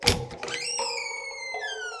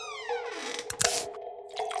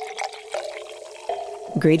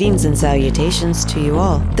Greetings and salutations to you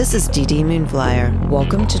all. This is DD Moonflyer.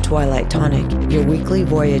 Welcome to Twilight Tonic, your weekly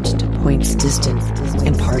voyage to points distant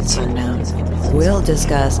and parts unknown. We'll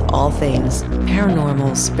discuss all things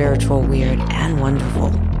paranormal, spiritual, weird, and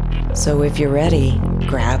wonderful. So if you're ready,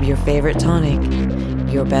 grab your favorite tonic,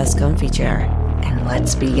 your best comfy chair, and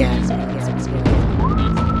let's begin.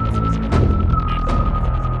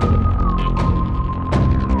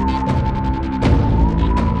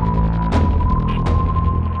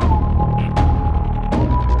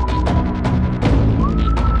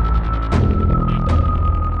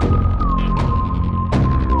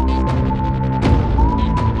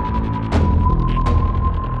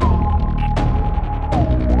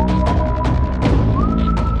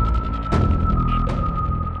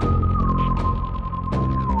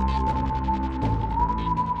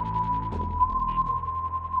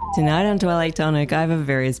 Tonight on Twilight Tonic, I have a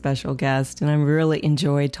very special guest, and I really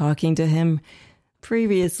enjoyed talking to him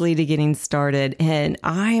previously to getting started. And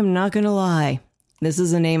I am not going to lie, this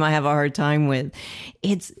is a name I have a hard time with.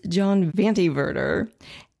 It's John Vandeventer,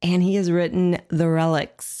 and he has written The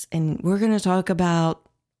Relics. And we're going to talk about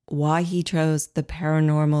why he chose the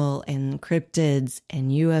paranormal and cryptids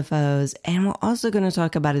and UFOs. And we're also going to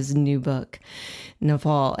talk about his new book,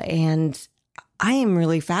 Nafal. And I am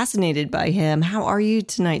really fascinated by him. How are you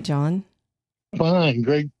tonight, John? Fine.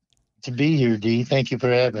 Great to be here, Dee. Thank you for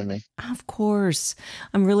having me. Of course.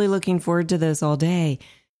 I'm really looking forward to this all day.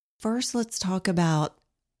 First, let's talk about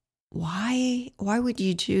why would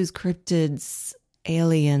you choose cryptids,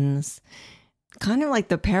 aliens, kind of like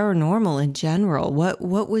the paranormal in general? What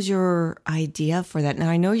was your idea for that? Now,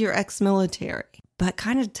 I know you're ex-military, but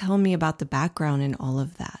kind of tell me about the background in all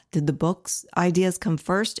of that. Did the book's ideas come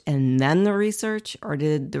first and then the research, or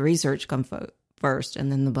did the research come first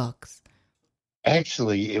and then the books?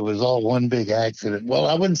 Actually, it was all one big accident. Well,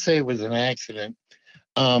 I wouldn't say it was an accident.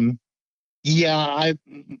 My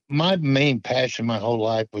main passion my whole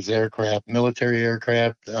life was aircraft, military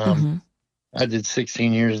aircraft. I did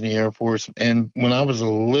 16 years in the Air Force. And when I was a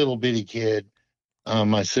little bitty kid,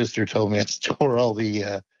 my sister told me I stole all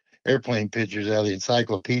the airplane pictures out of the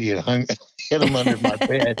encyclopedia and hid them under my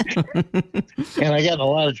bed. And I got in a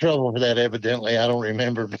lot of trouble for that, evidently. I don't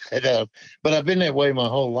remember, but I've been that way my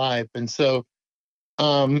whole life. And so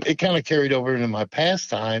it kind of carried over into my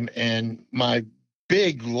pastime. And my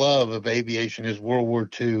big love of aviation is World War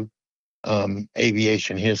II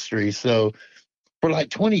aviation history. So for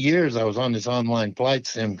like 20 years, I was on this online flight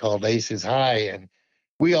sim called Aces High, and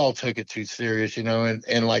we all took it too serious,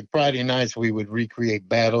 and like Friday nights, we would recreate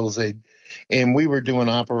battles. And we were doing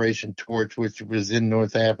Operation Torch, which was in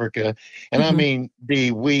North Africa. And I mean,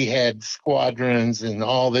 we had squadrons and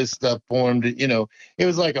all this stuff formed, it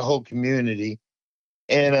was like a whole community.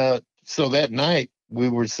 And so that night,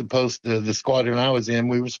 the squadron I was in,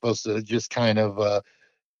 we were supposed to just kind of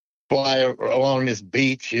fly along this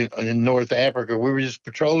beach in North Africa. We were just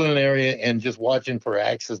patrolling an area and just watching for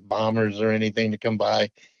Axis bombers or anything to come by.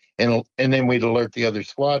 And then we'd alert the other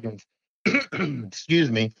squadrons. Excuse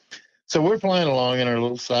me. So we're flying along in our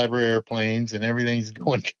little cyber airplanes and everything's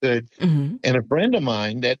going good. And a friend of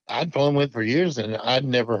mine that I'd flown with for years and I'd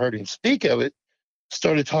never heard him speak of it,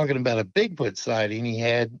 started talking about a Bigfoot sighting he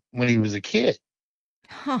had when he was a kid.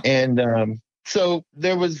 And so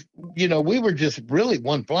there was, we were just really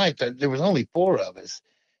one flight. There was only four of us.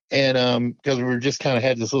 And because we were just kind of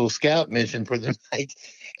had this little scout mission for the night.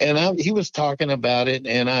 And he was talking about it.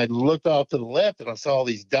 And I looked off to the left and I saw all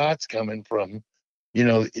these dots coming from,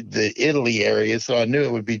 the Italy area. So I knew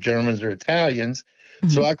it would be Germans or Italians.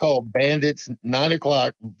 So I called bandits, 9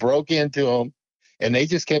 o'clock, broke into them. And they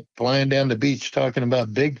just kept flying down the beach talking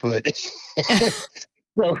about Bigfoot.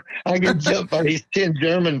 So I could jump on these 10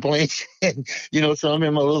 German planes, and, so I'm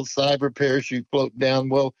in my little cyber parachute floating down.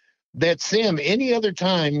 Well, that sim, any other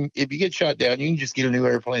time, if you get shot down, you can just get a new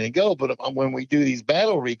airplane and go. But when we do these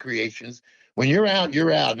battle recreations, when you're out,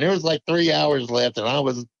 you're out. And there was like 3 hours left, and I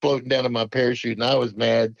was floating down in my parachute, and I was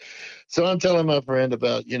mad. So I'm telling my friend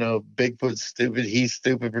about, Bigfoot's stupid. He's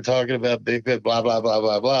stupid for talking about Bigfoot, blah, blah, blah,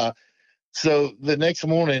 blah, blah. So the next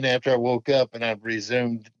morning after I woke up and I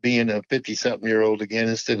resumed being a 50-something-year-old again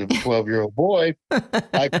instead of a 12-year-old boy,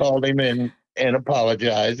 I called him and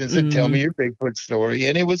apologized and said, tell me your Bigfoot story.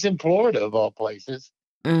 And it was in Florida, of all places.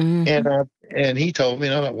 And he told me,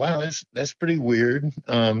 and I thought, wow, that's pretty weird.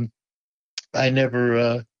 I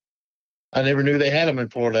never knew they had them in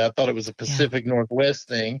Florida. I thought it was a Pacific Northwest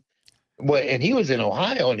thing. Well, and he was in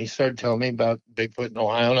Ohio, and he started telling me about Bigfoot in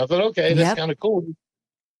Ohio. And I thought, okay, that's kind of cool.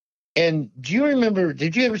 And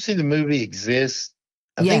did you ever see the movie Exist?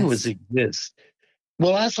 I think it was Exist.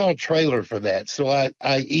 Well, I saw a trailer for that, so I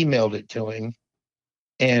emailed it to him.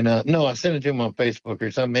 And no, I sent it to him on Facebook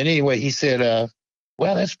or something. And anyway, he said,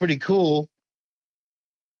 well, that's pretty cool.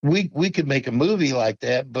 We could make a movie like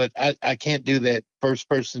that, but I can't do that first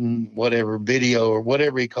person, whatever video or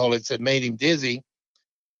whatever he called it, that made him dizzy.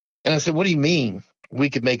 And I said, what do you mean we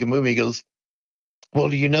could make a movie? He goes, well,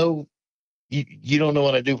 do you know, you don't know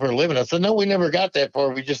what I do for a living? I said, no, we never got that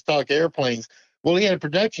far. We just talk airplanes. Well, he had a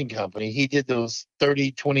production company. He did those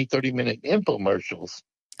 30-minute infomercials.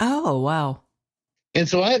 Oh, wow. And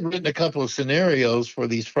so I had written a couple of scenarios for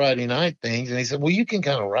these Friday night things. And he said, well, you can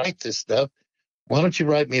kind of write this stuff. Why don't you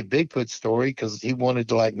write me a Bigfoot story? Because he wanted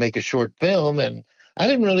to like make a short film. And I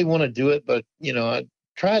didn't really want to do it, but, you know, I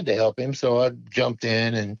tried to help him. So I jumped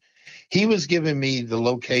in and he was giving me the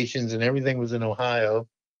locations and everything was in Ohio.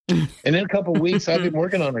 And in a couple of weeks, I've been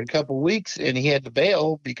working on it a couple of weeks, and he had to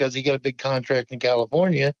bail because he got a big contract in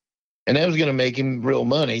California, and that was going to make him real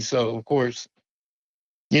money. So, of course,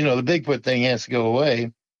 you know, the Bigfoot thing has to go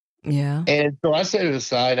away. Yeah. And so I set it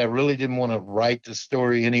aside. I really didn't want to write the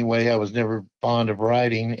story anyway. I was never fond of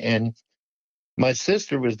writing. And my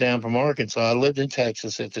sister was down from Arkansas. I lived in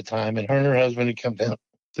Texas at the time, and her and her husband had come down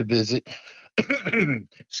to visit.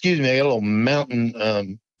 Excuse me, I got a little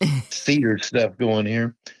mountain cedar stuff going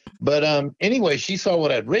here. But anyway, she saw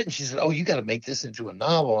what I'd written. She said, oh, you got to make this into a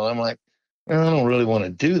novel. And I'm like, I don't really want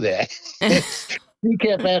to do that. She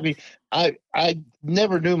kept having, I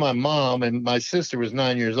never knew my mom, and my sister was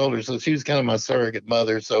 9 years older. So she was kind of my surrogate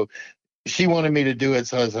mother. So she wanted me to do it.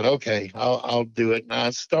 So I said, okay, I'll do it. And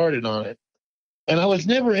I started on it. And I was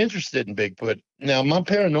never interested in Bigfoot. Now, my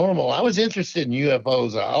paranormal, I was interested in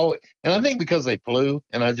UFOs. And I think because they flew,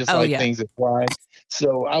 and I just like things that fly.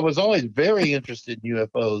 So I was always very interested in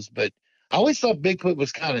UFOs, but I always thought Bigfoot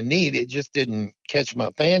was kind of neat. It just didn't catch my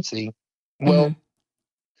fancy. Well,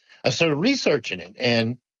 I started researching it,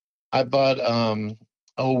 and I bought,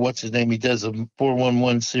 what's his name? He does a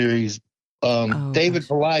 411 series. David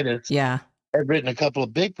Paulides. Yeah. I'd written a couple of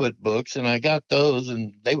Bigfoot books, and I got those,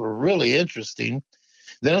 and they were really interesting.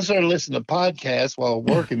 Then I started listening to podcasts while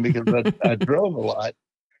working because I drove a lot.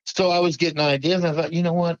 So I was getting ideas. I thought, you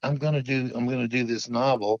know what, I'm gonna do this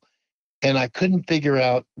novel, and I couldn't figure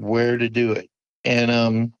out where to do it.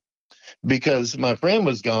 And because my friend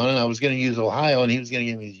was gone, and I was going to use Ohio, and he was going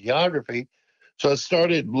to give me geography. So I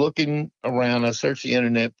started looking around. I searched the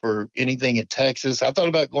internet for anything in Texas. I thought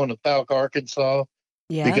about going to Falk, Arkansas.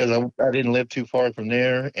 Yeah. Because I didn't live too far from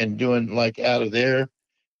there and doing like out of there.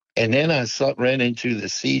 And then I ran into the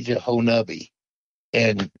siege of Honubi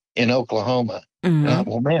in Oklahoma. And I thought,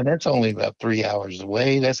 well, man, that's only about 3 hours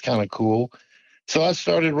away. That's kind of cool. So I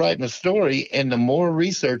started writing a story, and the more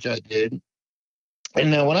research I did,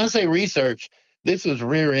 and now when I say research, this was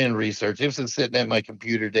rear end research. This was sitting at my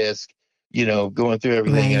computer desk, you know, going through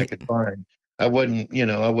everything I could find. I wasn't out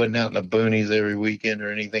in the boonies every weekend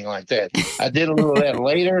or anything like that. I did a little of that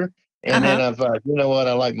later, and then I thought, you know what,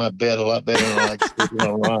 I like my bed a lot better than I like sleeping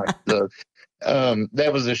on rocks. So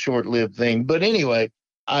that was a short-lived thing. But anyway,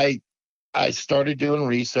 I started doing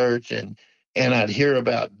research, and I'd hear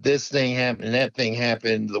about this thing happened, that thing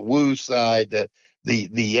happened, the woo side,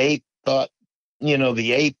 the ape thought, you know,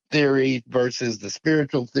 the ape theory versus the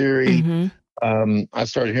spiritual theory. I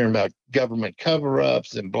started hearing about government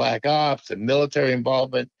cover-ups and black ops and military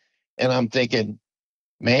involvement. And I'm thinking,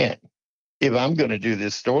 man, if I'm going to do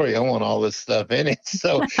this story, I want all this stuff in it.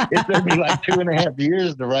 So it took me like 2.5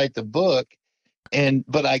 years to write the book.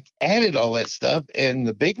 But I added all that stuff, and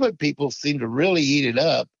the Bigfoot people seemed to really eat it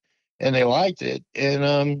up, and they liked it.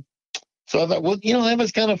 And so I thought, well, you know, that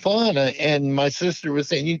was kind of fun. And my sister was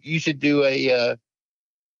saying, you should do a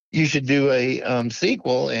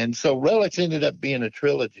sequel. And so Relics ended up being a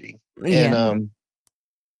trilogy. And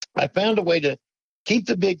I found a way to keep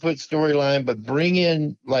the Bigfoot storyline, but bring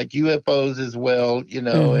in like UFOs as well, you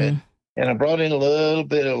know, and I brought in a little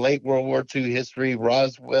bit of late World War II history,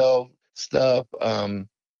 Roswell stuff,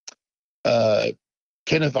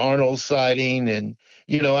 Kenneth Arnold's sighting. And,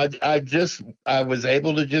 you know, I was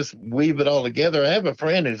able to just weave it all together. I have a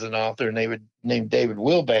friend who's an author named David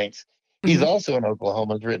Wilbanks. He's also in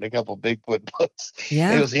Oklahoma. He's written a couple of Bigfoot books.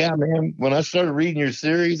 Yeah. He goes, yeah, man, when I started reading your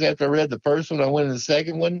series, after I read the first one, I went to the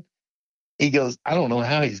second one. He goes, I don't know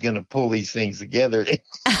how he's going to pull these things together.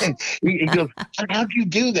 he goes, how'd you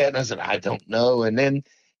do that? And I said, I don't know. And then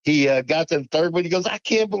he got to the third one. He goes, I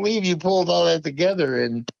can't believe you pulled all that together.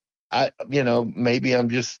 And you know, maybe I'm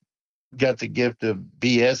just got the gift of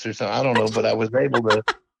BS or something. I don't know, but I was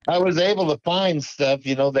able to find stuff,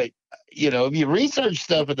 you know, that, you know, if you research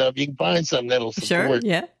stuff enough, you can find something that'll support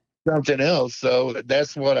something else. So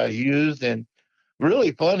that's what I used. And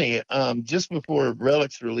really funny, just before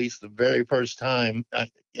Relics released the very first time, I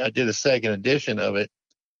did a second edition of it.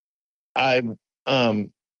 I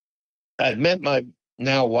um I'd met my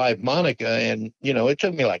now wife Monica, and it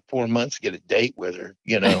took me like 4 months to get a date with her,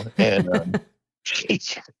 and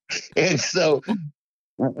and so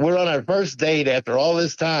we're on our first date after all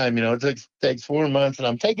this time. Takes 4 months, and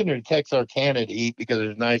I'm taking her to Texarkana to eat because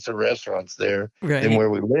there's nicer restaurants there than Right. where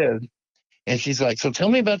we live. And she's like, "So tell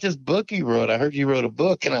me about this book you wrote. I heard you wrote a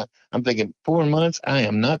book." And I'm thinking, 4 months? I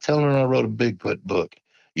am not telling her I wrote a Bigfoot book.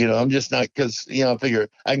 I'm just not, because, I figure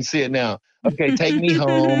I can see it now. Okay, take me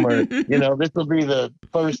home, or, this will be the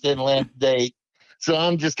first and last date. So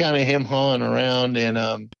I'm just kind of him hawing around.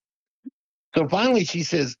 And so finally she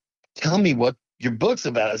says, "Tell me what your book's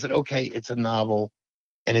about." I said, "Okay, it's a novel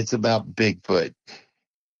and it's about Bigfoot."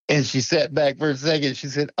 And she sat back for a second. She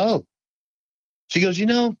said, "Oh," she goes,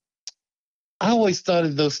 "I always thought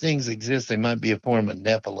if those things exist, they might be a form of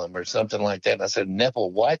Nephilim or something like that." And I said,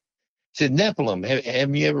 "Nephil what?" She said, "Nephilim.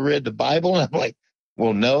 Have you ever read the Bible?" And I'm like,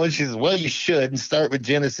 "Well, no." And she says, "Well, you should, and start with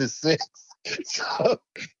Genesis 6." So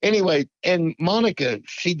anyway, and Monica,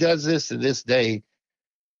 she does this to this day.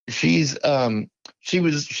 She's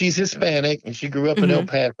she's Hispanic, and she grew up in El Hmm.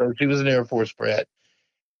 Paso. She was an Air Force brat.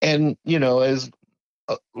 And, as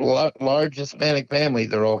a large Hispanic family,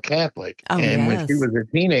 they're all Catholic. Oh, And when she yes. was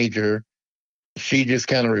a teenager, she just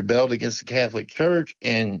kind of rebelled against the Catholic Church,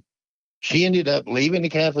 and she ended up leaving the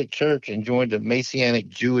Catholic Church and joined a Messianic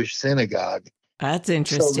Jewish synagogue. That's So then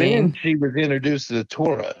interesting. she was introduced to the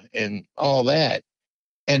Torah and all that.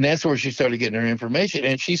 And that's where she started getting her information.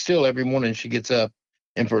 And she still, every morning, she gets up,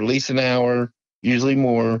 and for at least an hour, usually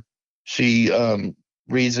more, she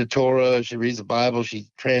reads the Torah, she reads the Bible, she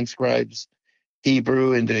transcribes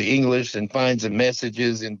Hebrew into English and finds the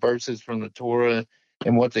messages and verses from the Torah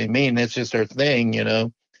and what they mean. That's just her thing.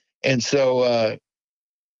 And so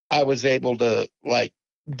I was able to like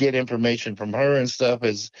get information from her and stuff.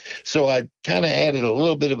 So I kind of added a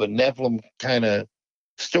little bit of a Nephilim kind of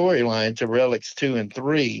storyline to Relics 2 and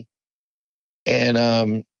 3. And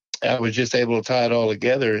I was just able to tie it all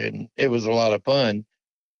together, and it was a lot of fun.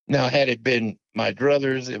 Now, had it been my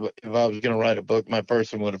druthers, if I was going to write a book, my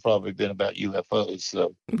first one would have probably been about UFOs.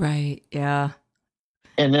 So, Right. Yeah.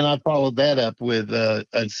 and then I followed that up with a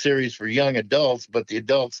series for young adults, but the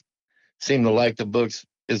adults seem to like the books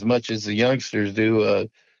as much as the youngsters do.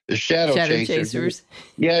 The Shadow Shadow Chasers. chasers.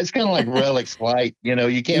 Yeah, it's kind of like Relics Light. You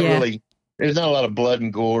can't Yeah. really, there's not a lot of blood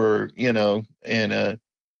and gore, and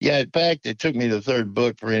yeah, in fact, it took me the third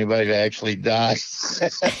book for anybody to actually die. So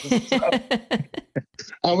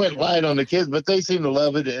I went light on the kids, but they seem to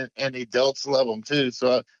love it, and the adults love them too.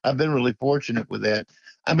 So I've been really fortunate with that.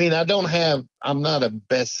 I mean, I'm not a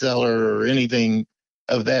bestseller or anything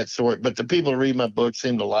of that sort, but the people who read my book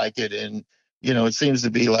seem to like it. And, it seems to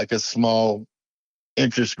be like a small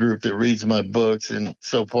interest group that reads my books, and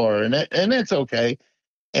so far, and that's okay.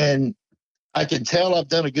 And I can tell I've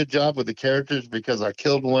done a good job with the characters, because I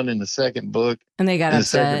killed one in the second book, And they got in the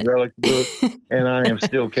second upset. Relic book, and I am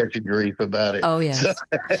still catching grief about it. Oh, So,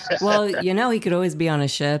 yes. Well, he could always be on a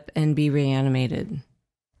ship and be reanimated.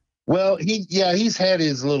 well, he's had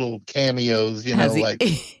his little cameos, Has he? like,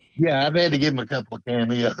 yeah, I've had to give him a couple of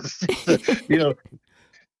cameos. you know,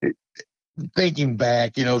 thinking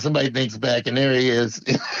back, somebody thinks back, and there he is.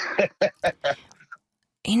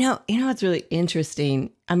 What's really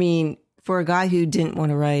interesting? I mean, for a guy who didn't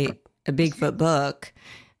want to write a Bigfoot book,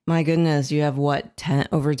 my goodness, you have what,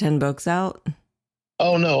 over 10 books out?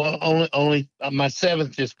 Oh no, only my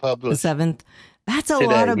seventh just The published seventh? That's a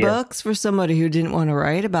lot today. of Yeah, books for somebody who didn't want to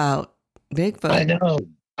write about Bigfoot. I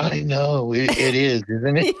know, it is,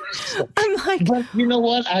 isn't it? I'm like, But you know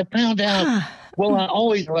what? I found out. Well, I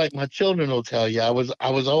always, like my children will tell you, I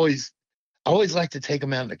always like to take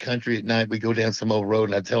them out in the country at night. We go down some old road,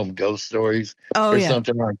 and I tell them ghost stories oh or yeah.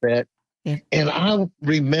 something like that. Yeah. And I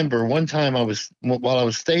remember one time while I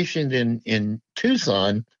was stationed in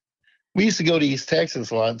Tucson, we used to go to East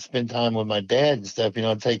Texas a lot and spend time with my dad and stuff.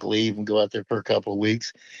 I'd take leave and go out there for a couple of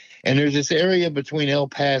weeks. And there's this area between El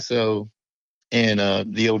Paso and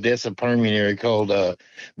the Odessa Permian area called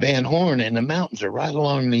Van Horn, and the mountains are right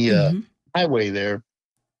along the highway there.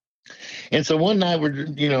 And so one night we're,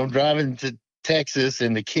 driving to Texas,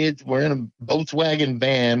 and the kids were in a Volkswagen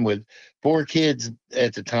van with 4 kids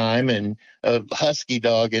at the time, and a husky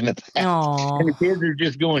dog in the back. And the kids are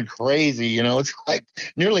just going crazy. It's like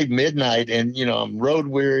nearly midnight, and, I'm road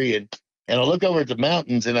weary, and I look over at the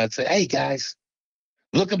mountains, and I'd say, "Hey guys,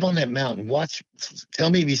 look up on that mountain.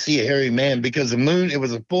 Tell me if you see a hairy man," because it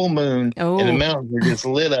was a full moon, and the mountains were just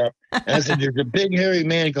lit up. And I said, "There's a big hairy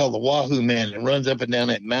man called the Wahoo Man that runs up and down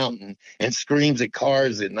that mountain and screams at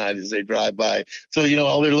cars at night as they drive by." So,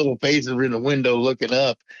 all their little faces were in the window looking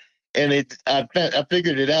up. And I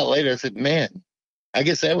figured it out later. I said, man, I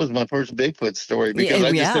guess that was my first Bigfoot story because Yeah,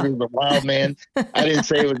 I just said yeah. it was a wild man. I didn't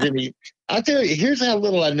say it was any. I tell you, here's how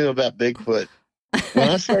little I knew about Bigfoot. When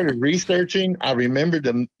I started researching, I remembered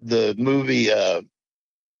the movie.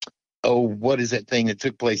 Oh, what is that thing that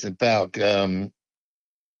took place in Falk?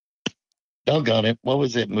 Doggone it, what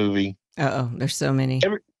was that movie? Oh, there's so many.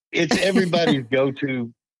 It's everybody's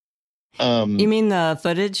go-to. You mean the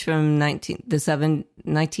footage from 19 No, it's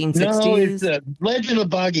 1960s? Legend of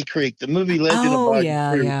Boggy Creek, the movie Legend of Oh, Boggy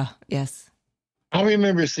yeah, Creek. yeah. Yes. I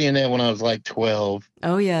remember seeing that when I was like 12.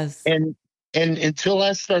 Oh, yes. And until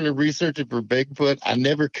I started researching for Bigfoot, I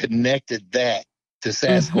never connected that to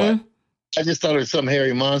Sasquatch. Mm-hmm. I just thought it was some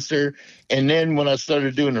hairy monster. And then when I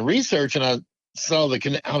started doing the research and I saw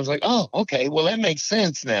I was like, oh, okay, well, that makes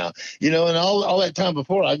sense now. And all that time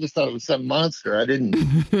before, I just thought it was some monster. I didn't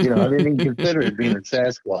even consider it being a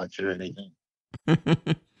Sasquatch or anything.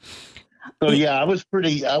 So yeah, I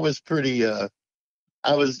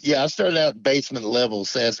started out basement level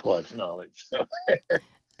Sasquatch knowledge. So.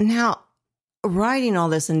 Now, writing all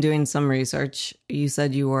this and doing some research, you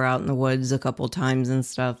said you were out in the woods a couple times and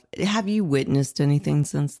stuff. Have you witnessed anything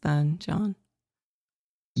since then, John?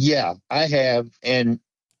 Yeah, I have. And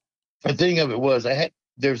the thing of it was,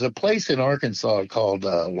 there's a place in Arkansas called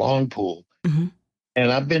Long Pool, Mm-hmm.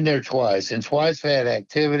 and I've been there twice, and twice had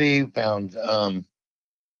activity, found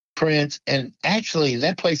prints, and actually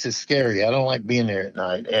that place is scary. I don't like being there at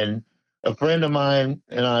night. And a friend of mine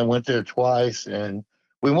and I went there twice, and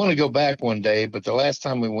we want to go back one day, but the last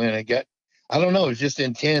time we went, I don't know, it was just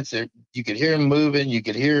intense. You could hear them moving, you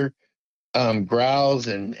could hear growls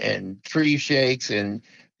and tree shakes, and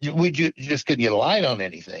just couldn't get a light on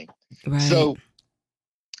anything. Right. So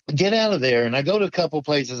get out of there, and I go to a couple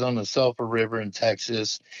places on the Sulphur River in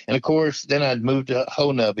Texas, and of course, then I'd moved to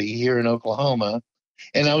Honubby here in Oklahoma,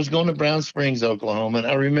 and I was going to Brown Springs, Oklahoma, and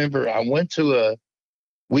I remember I went to a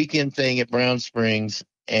weekend thing at Brown Springs,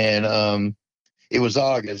 and it was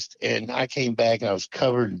August, and I came back and I was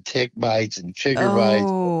covered in tick bites and chigger bites.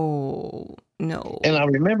 Oh, no. And I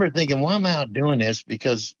remember thinking, why am I out doing this?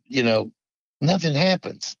 Because, nothing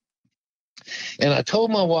happens. And I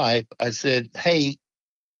told my wife, I said, hey,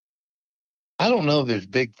 I don't know if there's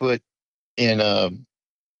Bigfoot in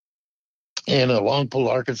Longpool,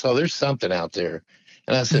 Arkansas. There's something out there.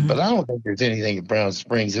 And I said, Mm-hmm. but I don't think there's anything at Brown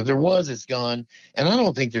Springs. If there was, it's gone. And I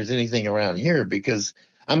don't think there's anything around here because,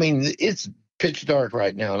 I mean, it's pitch dark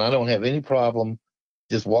right now, and I don't have any problem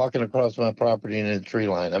just walking across my property in a tree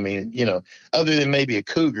line. I mean, other than maybe a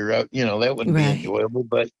cougar, that wouldn't be Right. enjoyable.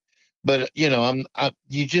 But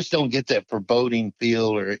you just don't get that foreboding feel,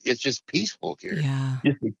 or it's just peaceful here, Yeah.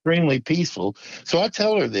 just extremely peaceful. So I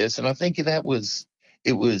tell her this, and I think it was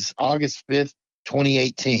August 5th,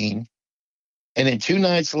 2018. And then 2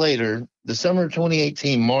 nights later, the summer of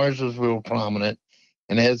 2018, Mars was real prominent.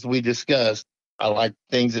 And as we discussed, I like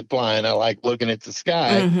things that fly, and I like looking at the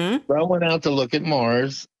sky. Mm-hmm. So I went out to look at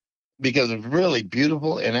Mars because it's really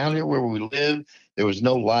beautiful. And out here where we live, there was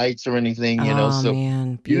no lights or anything, Oh, so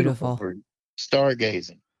man. beautiful Beautiful. for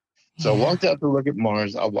stargazing. So I Yeah. walked out to look at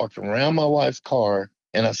Mars. I walked around my wife's car,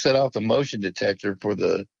 and I set off the motion detector for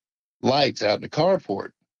the lights out in the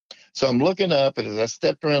carport. So I'm looking up, and as I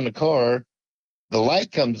stepped around the car, the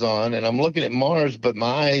light comes on, and I'm looking at Mars, but my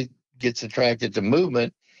eye gets attracted to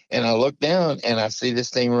movement, and I look down, and I see this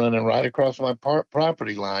thing running right across my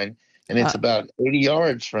property line, and it's Uh, about 80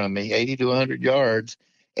 yards from me, 80 to 100 yards,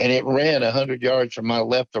 and it ran 100 yards from my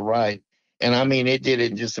left to right. And I mean, it did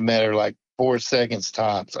it in just a matter of like 4 seconds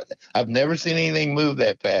tops. I've never seen anything move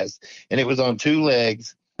that fast, and it was on two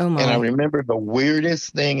legs. oh, And I my. remember the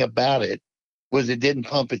weirdest thing about it was it didn't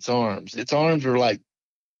pump its arms. Its arms were like,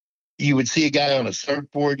 you would see a guy on a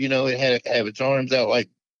surfboard, it had have its arms out like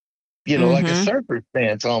a Mm-hmm. surfer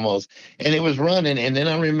stance almost. And it was running. And then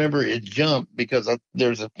I remember it jumped because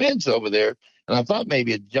there's a fence over there. And I thought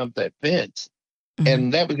maybe it jumped that fence. Mm-hmm.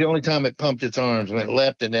 And that was the only time it pumped its arms, went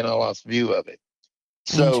left, and then I lost view of it.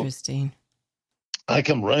 So Interesting. I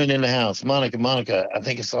come running in the house. Monica, I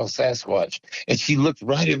think I saw Sasquatch. And she looked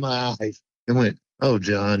right in my eyes and went, oh,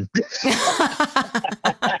 John.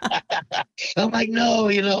 I'm like, no,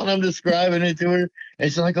 and I'm describing it to her.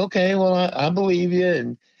 And she's like, okay, well, I believe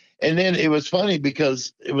you. And then it was funny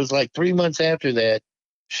because it was like 3 months after that,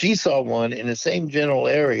 she saw one in the same general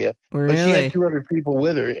area, but she had Really? 200 people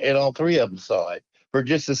with her, and all three of them saw it for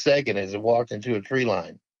just a second as it walked into a tree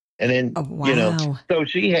line. And then, Oh, wow. so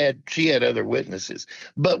she had other witnesses,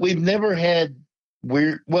 but we've never had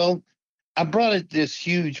well, I brought this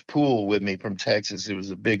huge pool with me from Texas. It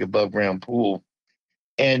was a big above ground pool.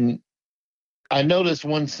 And I noticed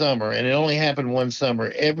one summer, and it only happened one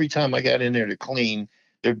summer. Every time I got in there to clean,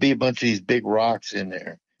 there'd be a bunch of these big rocks in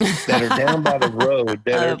there that are down by the road.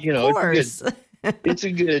 That are, Of it's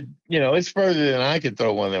a good, course. it's further than I could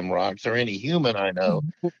throw one of them rocks or any human I know.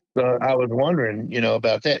 So I was wondering,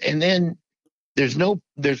 about that. And then there's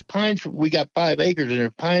we got 5 acres and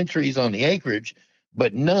there's pine trees on the acreage,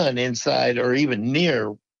 but none inside or even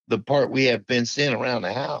near the part we have fenced in around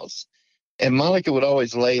the house. And Monica would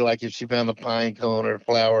always lay, like if she found a pine cone or a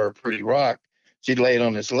flower or a pretty rock, she'd lay it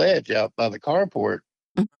on this ledge out by the carport.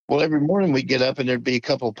 Well, every morning we'd get up and there'd be a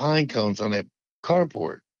couple of pine cones on that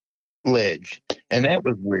carport ledge. And that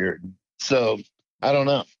was weird. So I don't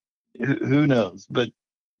know. Who knows? But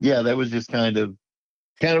yeah, that was just kind of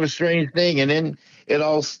a strange thing. And then it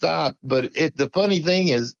all stopped. But the funny thing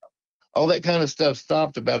is, all that kind of stuff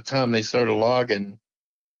stopped about the time they started logging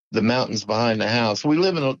the mountains behind the house. We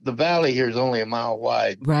live in the valley here is only a mile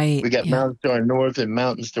wide. Right. We got Yeah. mountains to our north and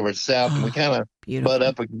mountains to our south, and we Oh, kind of butt beautiful.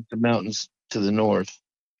 up against the mountains to the north.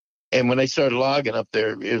 And when they started logging up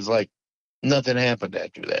there, it was like nothing happened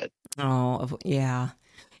after that. Oh, yeah.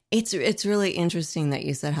 It's really interesting that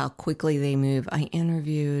you said how quickly they move. I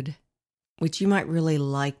interviewed, which you might really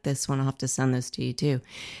like this one. I'll have to send this to you too.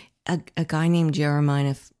 A guy named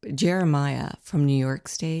Jeremiah from New York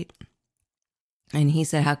State. And he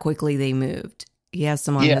said how quickly they moved. He has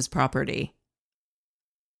some on Yeah. his property.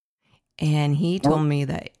 And he Well, told me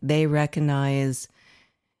that they recognize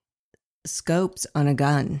scopes on a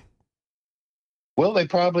gun. well, they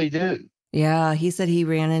probably do. Yeah, he said he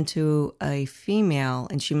ran into a female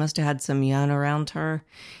and she must have had some young around her.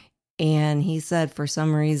 And he said for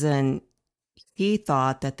some reason he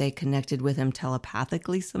thought that they connected with him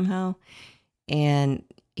telepathically somehow. And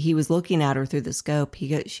he was looking at her through the scope.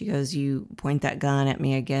 She goes, "You point that gun at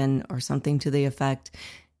me again," or something to the effect,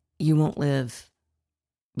 "You won't live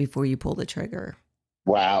before you pull the trigger."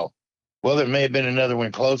 Wow. Well, there may have been another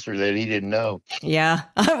one closer that he didn't know. Yeah.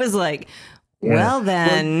 I was like, Yeah. well, Well,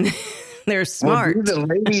 then they're dude, smart. the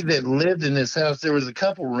lady that lived in this house, there was a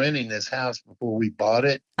couple renting this house before we bought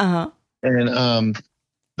it. Uh-huh. And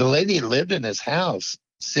the lady that lived in this house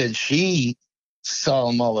said she saw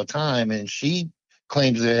them all the time, and she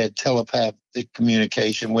claims they had telepathic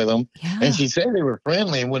communication with them. And Yeah. she said they were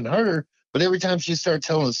friendly and wouldn't hurt her, but every time she started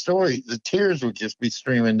telling the story, the tears would just be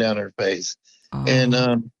streaming down her face. And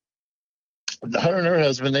Oh, her and her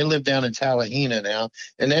husband, they live down in Tallahena now,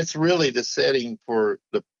 and that's really the setting for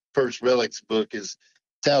the first relics book is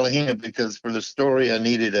Tallahena, because for the story I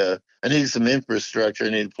needed some infrastructure. I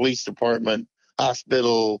needed a police department,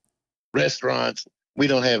 hospital, restaurants. We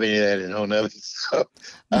don't have any of that in Honolulu. So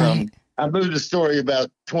right. I moved the story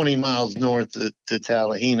about 20 miles north to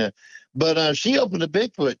Tallahena. But she opened a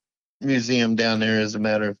Bigfoot museum down there, as a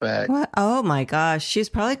matter of fact. What? Oh my gosh. She's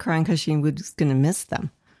probably crying because she was going to miss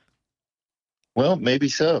them. Well, maybe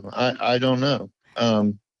so. I don't know.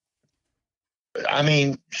 I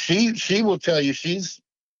mean, she will tell you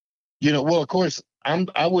well, of course,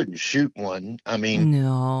 I wouldn't shoot one. I mean,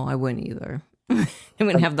 No, I wouldn't either. I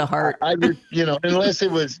wouldn't have the heart. I just, unless it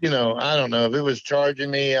was, I don't know if it was charging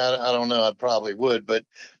me. I don't know. I probably would, but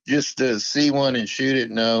just to see one and shoot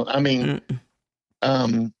it, no. I mean, Mm.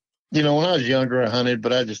 um, when I was younger, I hunted,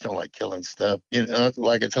 but I just don't like killing stuff.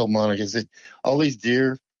 Like I told Monica, I said, all these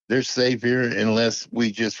deer, they're safe here unless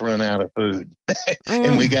we just run out of food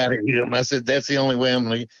and we Mm. got to eat them. I said, that's the only way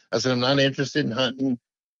I said, I'm not interested in hunting.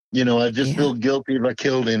 I just Yeah. feel guilty if I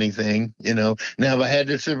killed anything. Now if I had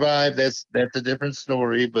to survive, that's a different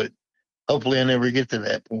story. But hopefully, I never get to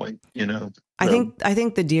that point. So I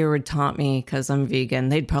think the deer would taunt me because I'm vegan.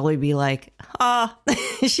 They'd probably be like, "Ah,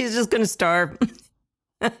 she's just gonna starve."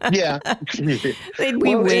 yeah. They'd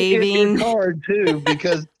be Well, waving. it's hard too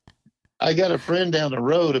because I got a friend down the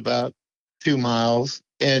road about 2 miles,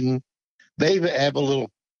 and they had a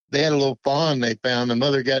little fawn they found. The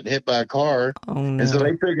mother got hit by a car. Oh And so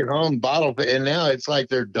they no. took it home, bottled it, and now it's like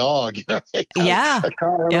their dog. They got Yeah. a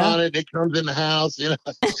collar Yeah. on it. It comes in the house.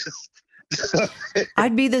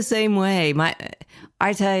 I'd be the same way.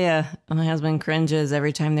 I tell you, my husband cringes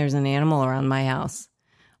every time there's an animal around my house.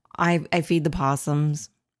 I feed the possums.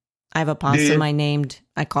 I have a possum Dude,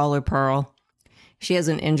 I call her Pearl. She has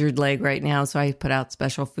an injured leg right now, so I put out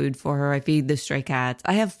special food for her. I feed the stray cats.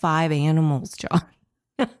 I have 5 animals, John.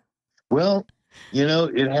 well,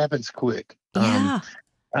 it happens quick. Yeah.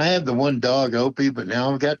 I have the one dog, Opie, but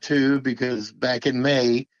now I've got two because back in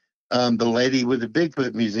May, the lady with the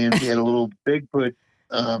Bigfoot Museum, she had a little Bigfoot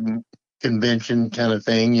convention kind of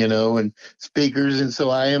thing, and speakers. And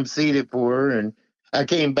so I emceed it for her. And I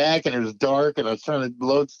came back and it was dark and I was trying to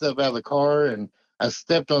load stuff out of the car. And I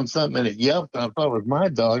stepped on something and it yelped, and I thought it was my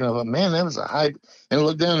dog. And I thought, man, that was a hype. And I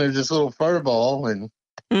looked down, there's this little fur ball, and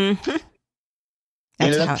Mm-hmm. That's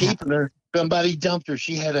ended up how it keeping happened. her. Somebody dumped her.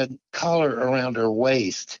 She had a collar around her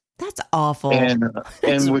waist, That's awful. and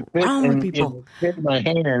What's would fit wrong with and people? fit in my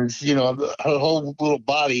hands. Her whole little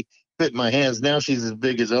body fit in my hands. Now she's as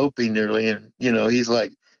big as Opie nearly, and he's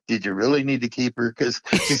like, "Did you really need to keep her? Because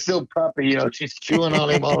she's still puppy. She's chewing on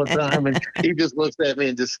him all the time, and he just looks at me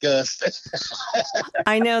in disgust."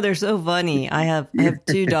 I know, they're so funny. I have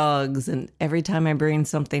two dogs, and every time I bring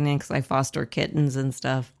something in, because I foster kittens and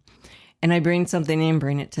stuff, and I bring something in,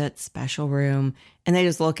 bring it to its special room, and they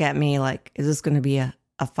just look at me like, "Is this going to be a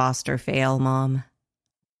foster fail, Mom?"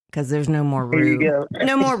 Because there's no more Here you room, go.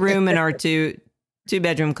 no more room in our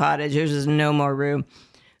two-bedroom cottage. There's just no more room.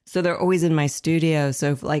 So they're always in my studio.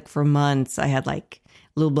 So like for months, I had like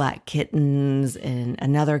little black kittens and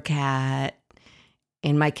another cat.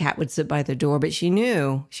 And my cat would sit by the door, but she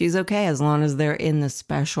knew she's okay as long as they're in the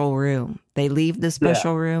special room. They leave the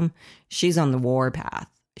special room, she's on the warpath.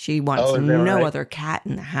 She wants Oh, is that no right? other cat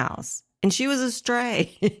in the house. And she was a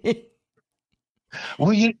stray.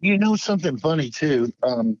 Well, you know something funny too,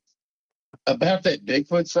 about that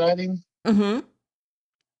Bigfoot sighting. Mm-hmm.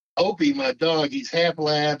 Opie, my dog, he's half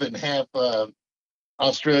lab and half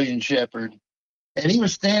Australian Shepherd, and he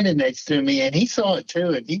was standing next to me, and he saw it too,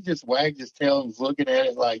 and he just wagged his tail and was looking at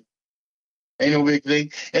it like ain't no big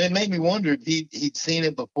thing, and it made me wonder if he'd seen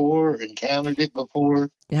it before, encountered it before,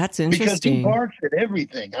 That's because he interesting. barks at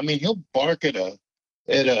everything. I mean, he'll bark at a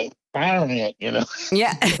fire ant,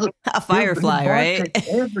 Yeah. A He firefly, barks right? at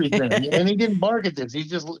everything, and he didn't bark at this. He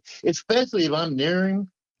just, especially if I'm near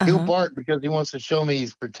him, he'll Uh-huh. bark because he wants to show me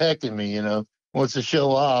he's protecting me. Wants to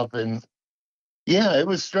show off, and yeah, it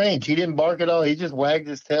was strange. He didn't bark at all. He just wagged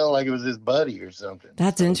his tail like it was his buddy or something.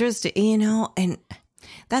 That's So, interesting. And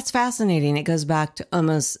that's fascinating. It goes back to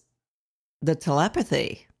almost the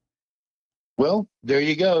telepathy. well, there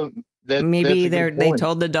you go. That's Maybe a good they point.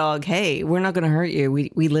 told the dog, "Hey, we're not going to hurt you.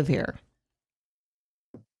 We live here."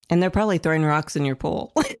 And they're probably throwing rocks in your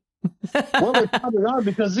pool. Well, they probably are,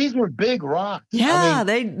 because these were big rocks. I Yeah,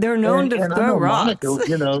 mean, they're known to and I throw know rocks.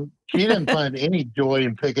 Monica, she didn't find any joy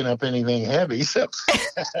in picking up anything heavy. So,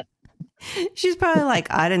 She's probably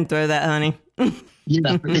like, "I didn't throw that, honey." you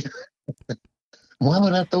know, why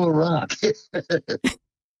would I throw a rock? Did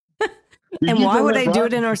And you why throw would that I do rock?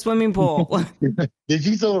 it in our swimming pool? Did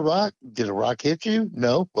you throw a rock? Did a rock hit you?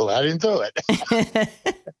 No. Well, I didn't throw it.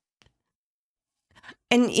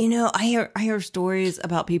 And I hear stories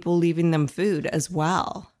about people leaving them food as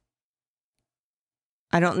well.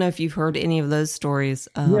 I don't know if you've heard any of those stories.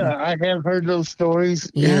 Yeah, I have heard those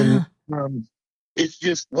stories, Yeah. and it's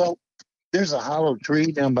just, well, there's a hollow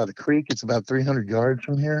tree down by the creek. It's about 300 yards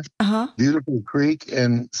from here. Uh-huh. Beautiful creek,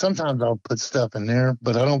 and sometimes I'll put stuff in there,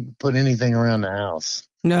 but I don't put anything around the house.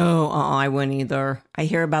 No, I wouldn't either. I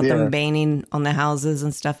hear about Yeah. them banging on the houses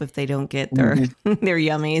and stuff if they don't get their Mhm. their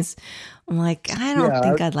yummies. I'm like, I don't Yeah,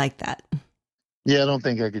 think I'd like that. yeah, I don't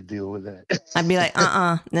think I could deal with that. I'd be like,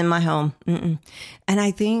 in my home. Mm-mm. And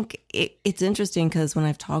I think it's interesting because when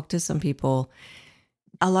I've talked to some people,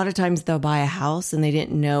 a lot of times they'll buy a house and they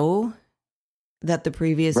didn't know that the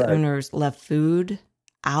previous Right. owners left food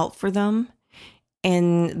out for them.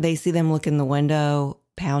 And they see them look in the window,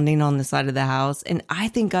 pounding on the side of the house. And I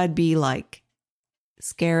think I'd be like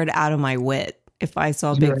scared out of my wit if I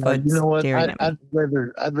saw Yeah, Bigfoot you know what? staring at me.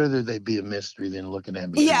 I'd rather they be a mystery than looking at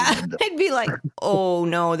me. Yeah, through the window. I'd be like, oh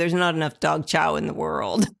no, there's not enough dog chow in the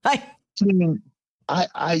world. I mean,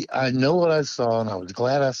 I know what I saw, and I was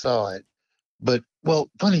glad I saw it. But, well,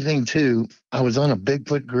 funny thing too, I was on a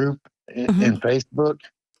Bigfoot group in Facebook,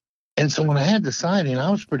 and so when I had the sighting, I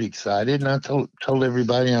was pretty excited, and I told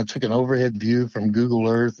everybody. And I took an overhead view from Google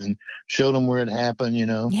Earth and showed them where it happened.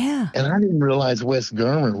 Yeah. And I didn't realize Wes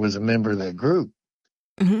Germer was a member of that group.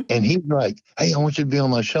 Mhm. And he's like, "Hey, I want you to be on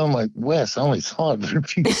my show." I'm like, "Wes, I only saw it for a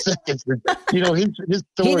few seconds." His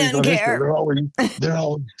stories doesn't on his show, care. they're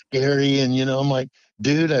always scary. And I'm like,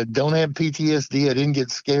 "Dude, I don't have PTSD. I didn't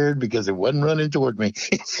get scared because it wasn't running toward me."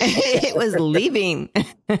 It was leaving.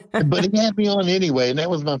 But he had me on anyway, and that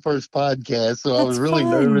was my first podcast, so I was That's really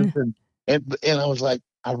fun. nervous, and I was like,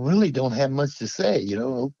 I really don't have much to say.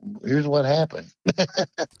 Here's what happened.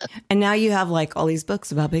 And now you have like all these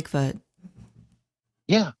books about Bigfoot.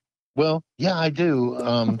 Yeah, well, yeah, I do.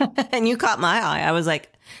 And you caught my eye. I was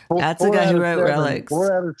like, that's the Four guy out who of wrote seven- Relics.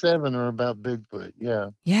 4 out of 7 are about Bigfoot. Yeah.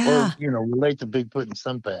 Yeah. Or, relate to Bigfoot in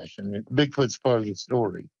some fashion. Bigfoot's part of the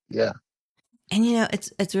story. Yeah. And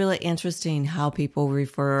it's really interesting how people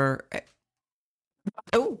refer.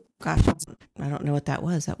 Oh gosh, I don't know what that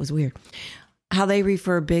was. That was weird. How they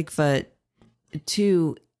refer Bigfoot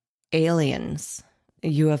to aliens,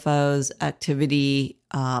 UFOs, activity,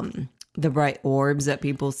 the bright orbs that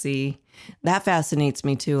people see. That fascinates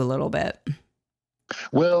me too a little bit.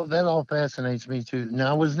 Well, that all fascinates me too.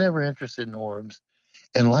 Now, I was never interested in orbs.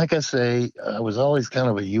 And like I say, I was always kind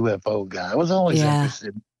of a UFO guy. I was always Yeah,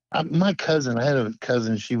 interested. My cousin, I had a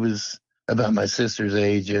cousin, she was about my sister's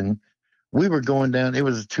age, and we were going down. It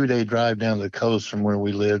was a 2-day drive down the coast from where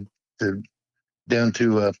we lived to down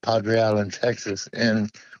to Padre Island, Texas.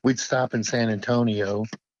 And we'd stop in San Antonio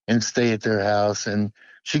and stay at their house. And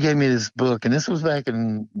she gave me this book, and this was back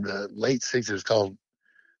in the late 60s called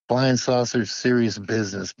Flying Saucers Serious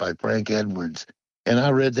Business by Frank Edwards. And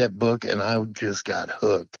I read that book and I just got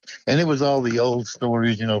hooked. And it was all the old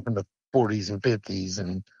stories, from the 40s and 50s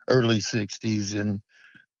and early 60s. And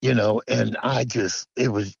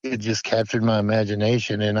it just captured my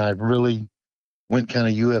imagination. And I really went kind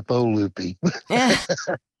of UFO loopy.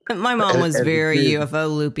 my mom was as a very kid.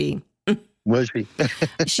 UFO loopy. Was she?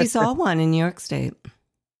 She saw one in New York State.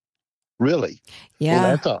 Really? Yeah.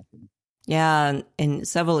 Well, that's awesome. Yeah, and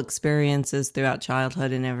several experiences throughout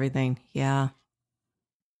childhood and everything. Yeah.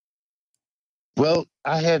 Well,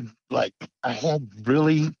 I had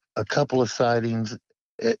really a couple of sightings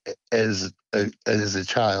as a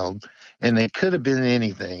child, and they could have been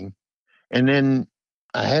anything. And then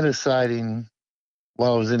I had a sighting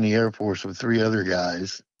while I was in the Air Force with 3 other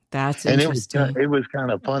guys, That's and interesting. it was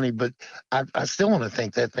kind of funny. But I still want to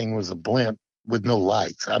think that thing was a blimp with no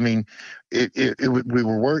lights. I mean, it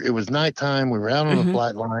was nighttime. We were out on the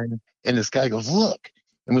flight line, and this guy goes, "Look."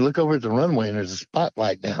 And we look over at the runway, and there's a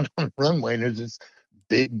spotlight down on the runway, and there's this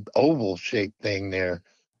big oval shaped thing there.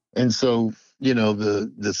 And so,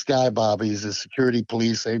 the sky bobbies, the security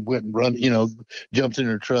police, they went and jumped in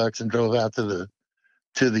their trucks and drove out to the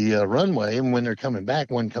runway. And when they're coming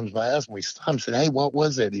back, one comes by us and we stopped and said, "Hey, what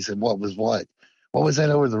was that?" He said, "What was what? What was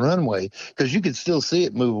that over the runway?" Because you could still see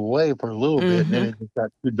it move away for a little bit, and then it just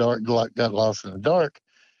got too dark, got lost in the dark.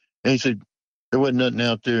 And he said, "There wasn't nothing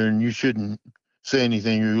out there, and you shouldn't say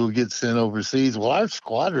anything or you'll get sent overseas." Well, our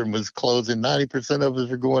squadron was closing. 90% of us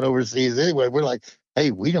were going overseas anyway. We're like, "Hey,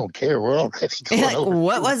 we don't care. We're already going Like, overseas."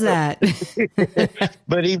 what was that?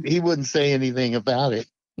 But he wouldn't say anything about it.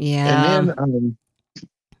 And Yeah. then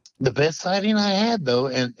the best sighting I had, though,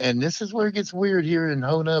 and this is where it gets weird here in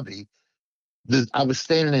Honubby, I was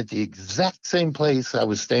standing at the exact same place I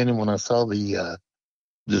was standing when I saw the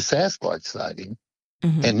Sasquatch sighting.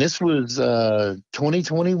 And this was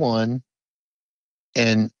 2021,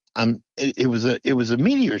 and it was a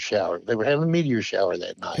meteor shower. They were having a meteor shower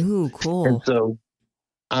that night. Ooh, And cool. so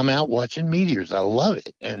I'm out watching meteors. I love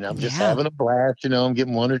it. And I'm just Yeah. having a blast. I'm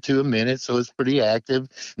getting 1 or 2 a minute, so it's pretty active. And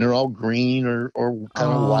they're all green or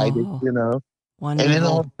kind of whitish. Oh, And then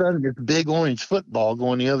all wonderful. of a sudden, this big orange football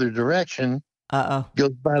going the other direction Uh-oh.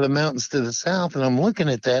 goes by the mountains to the south. And I'm looking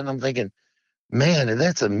at that and I'm thinking, man, if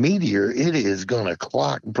that's a meteor, it is going to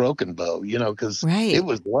clock Broken Bow, because Right. it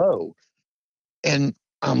was low. And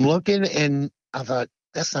I'm looking and I thought,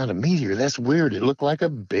 that's not a meteor. That's weird. It looked like a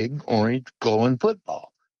big orange glowing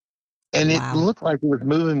football. And it Wow. looked like it was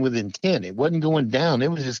moving with intent. It wasn't going down.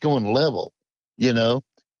 It was just going level,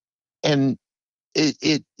 And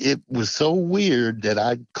it was so weird that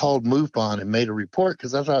I called MUFON and made a report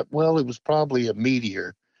because I thought, well, it was probably a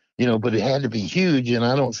meteor, but it had to be huge. And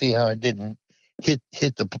I don't see how it didn't hit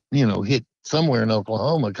hit somewhere in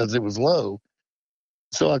Oklahoma because it was low.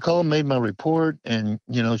 So I called, made my report, and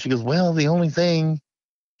she goes, well, the only thing,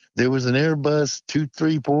 there was an Airbus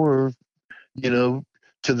 234,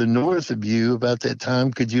 to the north of you about that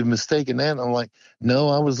time. Could you have mistaken that? And I'm like, no,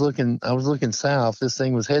 I was looking south. This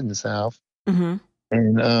thing was heading south.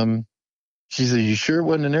 And she said, you sure it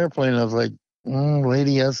wasn't an airplane? I was like,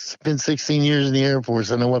 lady, I've spent 16 years in the Air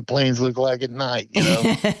Force. I know what planes look like at night,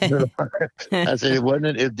 I said, it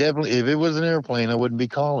wasn't. It definitely, if it was an airplane, I wouldn't be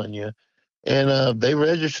calling you. And they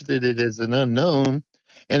registered it as an unknown.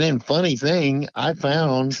 And then, funny thing, I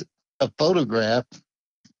found a photograph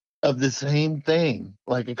of the same thing.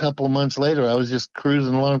 Like a couple of months later, I was just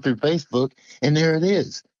cruising along through Facebook, and there it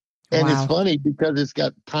is. And it's Wow. funny because it's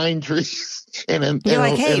got pine trees You're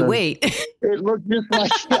like, hey, wait. It looked just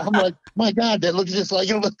like, I'm like, my God, that looks just like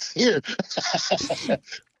it looks here.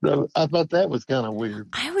 So I thought that was kind of weird.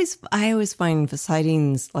 I always find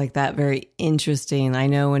sightings like that very interesting. I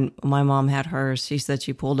know when my mom had hers, she said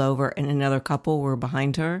she pulled over and another couple were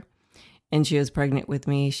behind her and she was pregnant with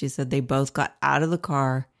me. She said they both got out of the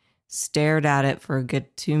car, stared at it for a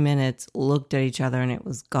good 2 minutes, looked at each other, and it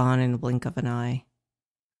was gone in the blink of an eye.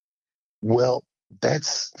 Well,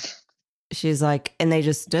 she's like, and they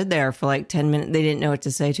just stood there for like 10 minutes. They didn't know what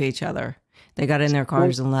to say to each other. they got in their Well,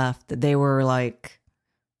 cars and left, that they were like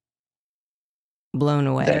blown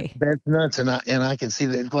away. that's nuts, and I can see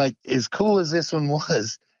that. Like as cool as this one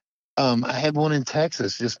was, I had one in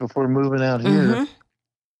Texas just before moving out here.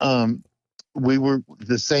 Mm-hmm. Um, we were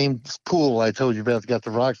the same pool I told you about. Got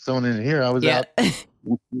the rocks thrown in here. I was Yeah. out.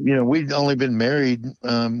 We'd only been married. We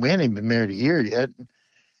hadn't even been married a year yet.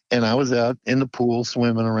 And I was out in the pool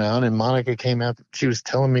swimming around, and Monica came out. She was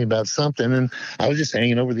telling me about something, and I was just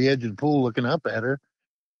hanging over the edge of the pool looking up at her.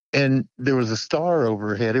 And there was a star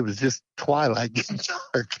overhead. It was just twilight getting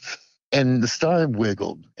dark, and the star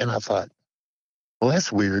wiggled. And I thought, well,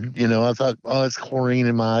 that's weird. I thought, oh, it's chlorine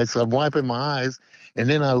in my eyes. So I'm wiping my eyes, and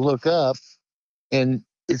then I look up, and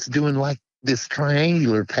it's doing like this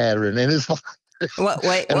triangular pattern, and it's like, What?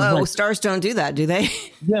 Wait. and I'm Whoa! like, Stars don't do that, do they?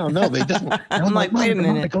 no, they don't. And I'm like, wait a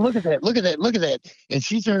minute. Monica, look at that, look at that, look at that. And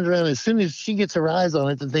she turns around. As soon as she gets her eyes on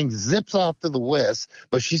it, the thing zips off to the west.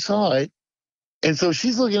 But she saw it, and so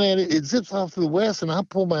she's looking at it. It zips off to the west, and I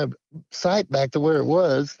pull my sight back to where it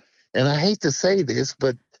was. And I hate to say this,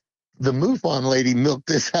 but the MUFON lady milked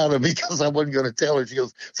this out of me because I wasn't going to tell her. She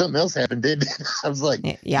goes, something else happened, didn't it? I was like,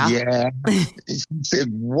 Yeah. yeah. And she said,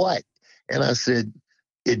 what? And I said,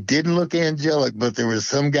 it didn't look angelic, but there was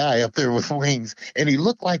some guy up there with wings, and he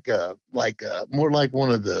looked like more like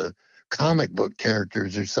one of the comic book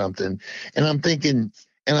characters or something. And I'm thinking,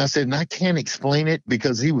 and I said, and I can't explain it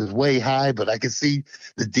because he was way high, but I could see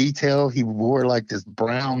the detail. He wore like this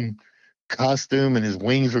brown costume, and his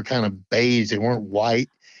wings were kind of beige; they weren't white,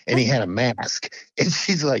 and he had a mask. And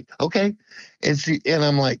she's like, okay, and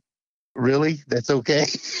I'm like, really? That's okay?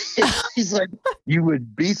 He's like, you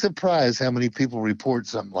would be surprised how many people report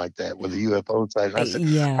something like that with a UFO sighting. I said,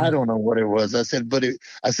 Yeah. I don't know what it was. I said,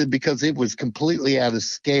 because it was completely out of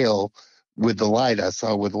scale with the light I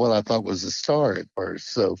saw with what I thought was a star at first.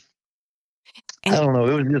 So I And don't know.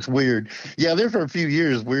 It was just weird. Yeah, there for a few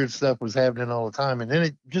years, weird stuff was happening all the time, and then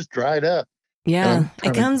it just dried up. And yeah, I'm it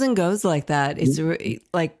trying comes and goes like that. It's to.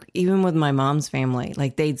 like even with my mom's family,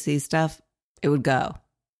 like they'd see stuff, it would go.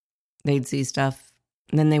 They'd see stuff,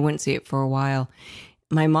 and then they wouldn't see it for a while.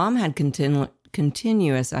 My mom had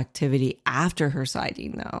continuous activity after her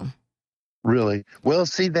sighting, though. Really? Well,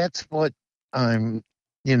 see, that's what I'm,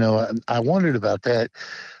 I wondered about that.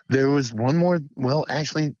 There was one more, well,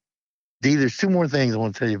 actually, Dee, there's two more things I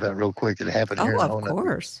want to tell you about real quick that happened here Oh, in of Honolulu.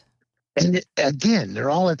 course. And again, they're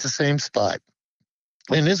all at the same spot.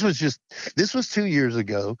 And this was 2 years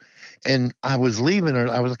ago, and I was leaving,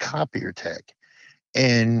 I was a copier tech.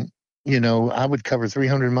 And, I would cover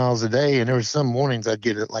 300 miles a day, and there were some mornings I'd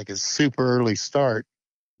get it like a super early start.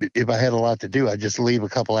 If I had a lot to do, I'd just leave a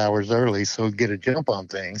couple hours early so I'd get a jump on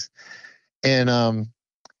things. And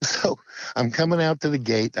so I'm coming out to the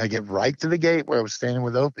gate. I get right to the gate where I was standing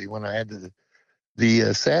with Opie when I had the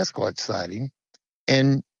Sasquatch sighting.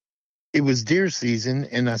 And it was deer season,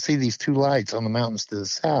 and I see these two lights on the mountains to the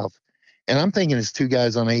south. And I'm thinking it's two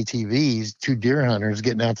guys on ATVs, two deer hunters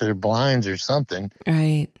getting out to their blinds or something.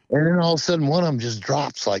 Right. And then all of a sudden, one of them just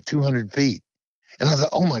drops like 200 feet. And I thought,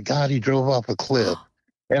 oh my God, he drove off a cliff.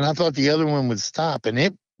 And I thought the other one would stop, and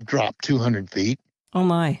it dropped 200 feet. Oh,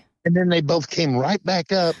 my. And then they both came right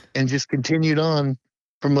back up and just continued on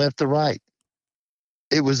from left to right.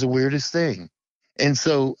 It was the weirdest thing. And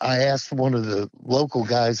so I asked one of the local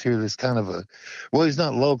guys here that's kind of he's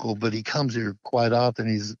not local, but he comes here quite often.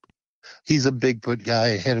 He's a Bigfoot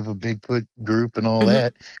guy, head of a Bigfoot group and all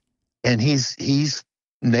that. And he's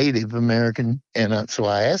Native American. And so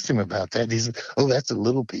I asked him about that. He said, oh, that's the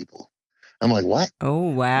little people. I'm like, what? Oh,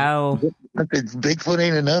 wow. Bigfoot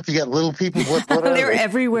ain't enough. You got little people. What They're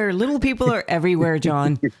everywhere. Little people are everywhere,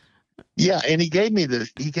 John. Yeah, and he gave me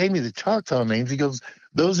the Choctaw names. He goes,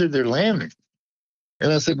 those are their lanterns.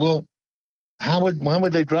 And I said, well, why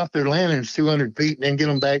would they drop their lanterns 200 feet and then get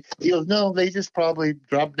them back? He goes, no, they just probably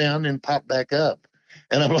drop down and pop back up.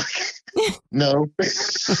 And I'm like, no,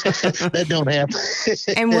 that don't happen.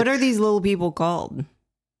 And what are these little people called?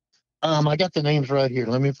 I got the names right here.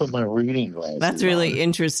 Let me put my reading glasses That's really on.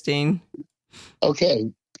 interesting.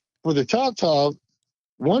 Okay. For the Choctaw,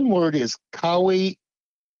 one word is Kawi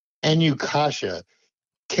Anukasha.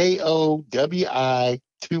 Kowi,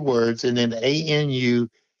 two words, and then Anukasha.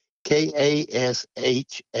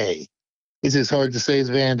 It's as hard to say as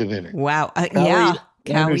Vandeventer. Wow. Yeah.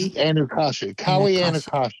 Cowie. Anukasha. Kawi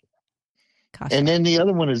Anukasha. And then the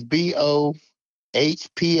other one is Bohpoli.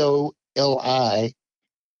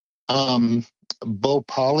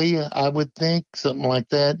 Bopali, I would think, something like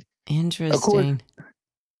that. Interesting. Of course,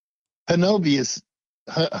 Hanobi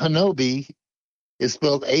is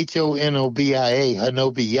spelled Honobia,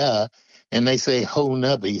 Hanobia, and they say Ho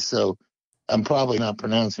Nubby. So I'm probably not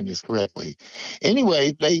pronouncing this correctly.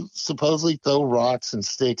 Anyway, they supposedly throw rocks and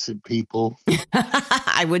sticks at people.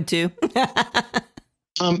 I would too.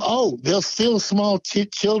 Oh, they'll steal small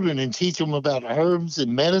children and teach them about herbs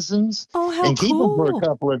and medicines Oh, how and keep them for a cool.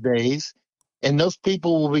 couple of days. And those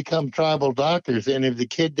people will become tribal doctors. And if the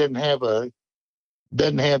kid doesn't have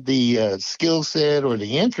the skill set or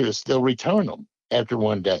the interest, they'll return them after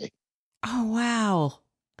one day. Oh, wow.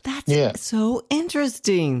 That's Yeah. so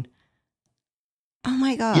interesting. Oh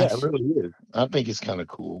my Yeah, it gosh. really is. I think it's kind of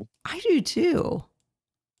cool. I do too.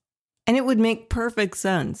 And it would make perfect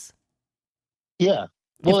sense. Yeah.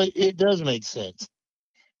 If, Well, it does make sense.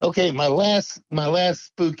 Okay, my last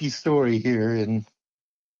spooky story here. And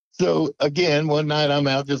so again, one night I'm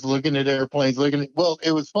out just looking at airplanes, well,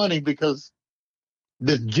 it was funny because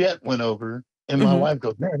this jet went over, and my mhm. wife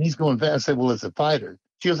goes, "Man, he's going fast." I said, "Well, it's a fighter."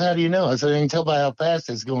 She goes, "How do you know?" I said, "I can tell by how fast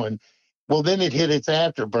it's going." Well, then it hit its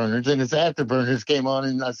afterburners, and its afterburners came on,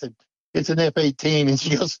 and I said, "It's an F-18." And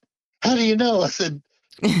she goes, "How do you know?" I said,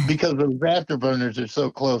 "Because those afterburners are so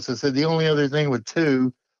close." I said, "The only other thing with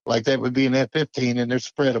two like that would be an F-15, and they're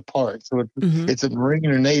spread apart. So Mhm. it's a Marine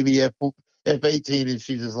or Navy F-18." And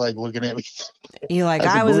she's just like looking at me. You're like, I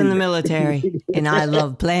I said, was in "Believe the military and I it."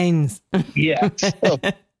 love planes. Yeah. So,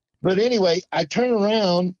 but anyway, I turn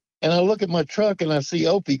around and I look at my truck and I see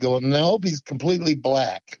Opie going. Now Opie's completely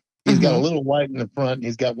black. He's got a Mhm. little white in the front. And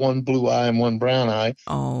he's got one blue eye and one brown eye.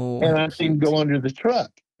 Oh, And how I see him cute. go under the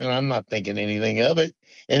truck. And I'm not thinking anything of it.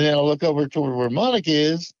 And then I look over toward where Monica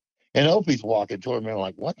is, and Opie's walking toward me. I'm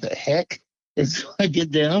like, what the heck? And so I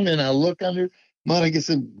get down and I look under. Monica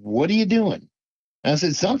said, "What are you doing?" I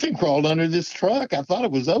said, "Something crawled under this truck. I thought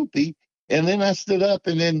it was Opie." And then I stood up,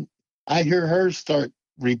 and then I hear her start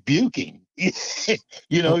rebuking,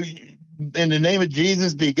 you know, Oh, in the name of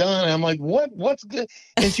Jesus, be gone. I'm like, what? What's good?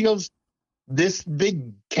 And she goes, "This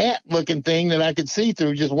big cat looking thing that I could see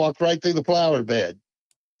through just walked right through the flower bed."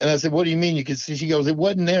 And I said, "What do you mean you could see?" She goes, "It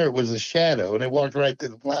wasn't there. It was a shadow, and it walked right through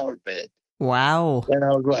the flower bed." wow. And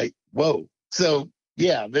I was like, whoa. So,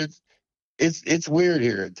 yeah, it's weird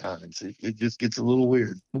here at times. It just gets a little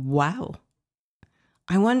weird. Wow.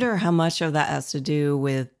 I wonder how much of that has to do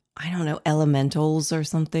with, I don't know, elementals or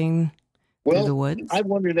something through the Well, woods. I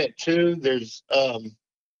wonder that too. There's,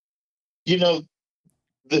 you know,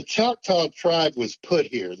 the Choctaw tribe was put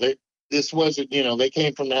here. This wasn't, they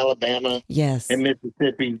came from Alabama and Yes.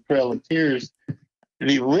 Mississippi, Trail of Tears.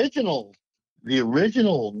 The original, the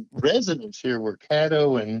original residents here were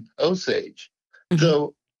Caddo and Osage. Mhm.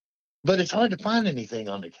 So, but it's hard to find anything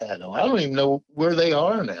on the Caddo. I don't even know where they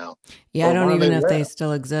are now Yeah, I or don't why even they know if they left.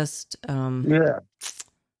 still exist. Yeah.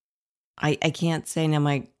 I can't say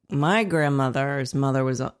now. My grandmother's mother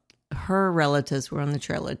was, her relatives were on the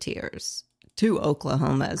Trail of Tears to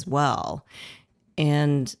Oklahoma as well.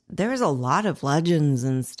 And there's a lot of legends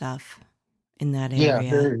and stuff in that Yeah,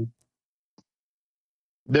 area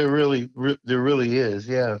there really is.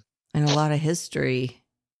 Yeah. and a lot of history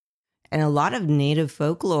and a lot of native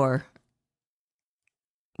folklore,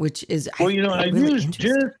 which is, I Well, think, I really used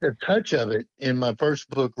interesting. just a touch of it in my first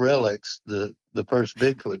book, Relics, the first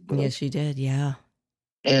Bigfoot book, Yes, she did. Yeah.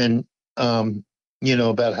 and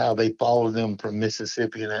about how they followed them from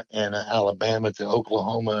Mississippi and Alabama to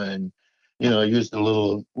Oklahoma, and I used a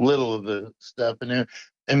little of the stuff in there.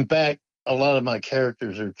 In fact, a lot of my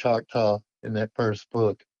characters are Choctaw in that first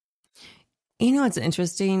book. You know, it's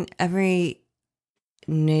interesting. Every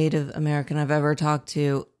Native American I've ever talked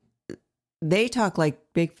to, they talk like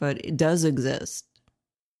Bigfoot. It does exist.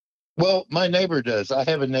 Well, my neighbor does. I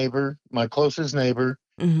have a neighbor, my closest neighbor,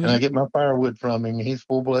 and Hmm. I get my firewood from him. He's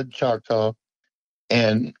full blood Choctaw.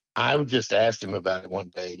 And I just asked him about it one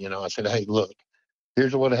day. I said, "Hey, look,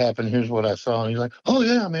 here's what happened. Here's what I saw." And he's like, "Oh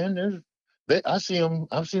yeah, man. I see them.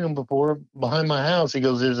 I've seen them before behind my house." He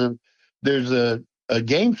goes, "There's a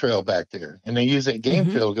game trail back there, and they use that game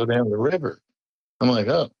Hmm. trail to go down the river." I'm like,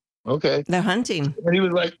 "Oh, okay." They're hunting. And he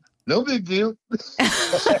was like, "No big deal."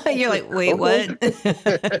 I You're said, like, wait, "Okay."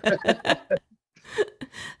 what?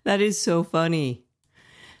 That is so funny.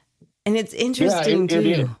 And it's Yeah, interesting it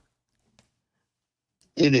is. too.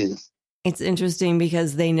 It is. It's interesting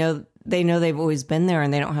because they know they've always been there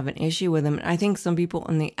and they don't have an issue with them. I think some people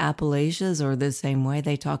in the Appalachians are the same way.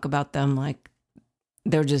 They talk about them like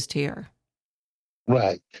they're just here.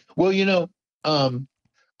 Right. Well,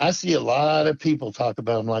 I see a lot of people talk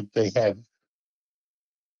about them like they have,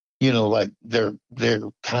 like they're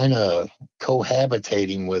kind of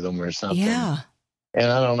cohabitating with them or something. Yeah.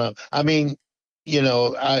 And I don't know. I mean,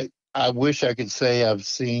 I wish I could say I've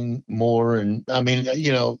seen more. And I mean,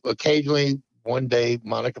 occasionally one day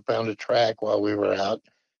Monica found a track while we were out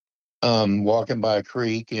walking by a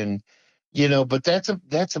creek, and but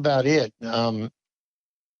that's about it.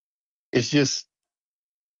 It's just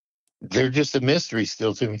they're just a mystery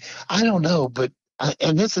still to me. I don't know, but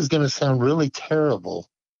and this is going to sound really terrible,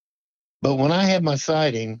 but when I had my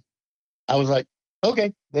sighting, I was like,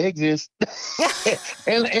 okay, they exist,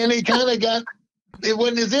 and it kind of got it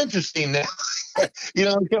wasn't as interesting now.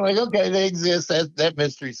 Kind of like, okay, they exist. That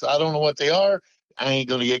mystery. So I don't know what they are. I ain't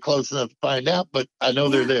going to get close enough to find out, but I know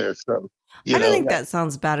they're Yeah. there. So I you don't know, think that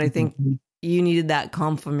sounds bad. I think you needed that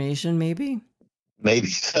confirmation, maybe. maybe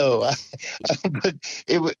so.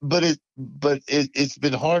 But it's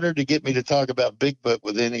been harder to get me to talk about Bigfoot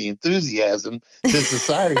with any enthusiasm since the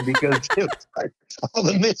sighting because it was like all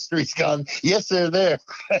the mystery's gone. Yes, they're there.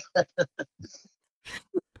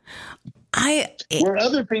 I Where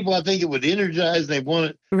other people, I think it would energize. They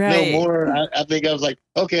want to know Right. more. I think I was like,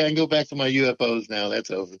 okay, I can go back to my UFOs now. That's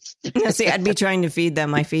over. No, see, I'd be trying to feed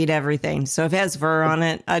them. I feed everything. So if it has fur on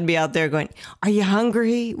it, I'd be out there going, "Are you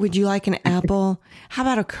hungry? Would you like an apple? How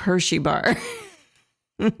about a Hershey bar?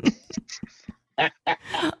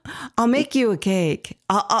 I'll make you a cake.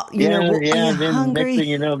 Are Yeah. you And then next thing hungry?"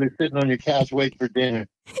 you know, they're sitting on your couch waiting for dinner.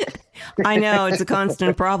 I know it's a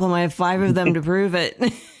constant problem. I have 5 of them to prove it.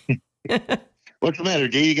 What's the matter,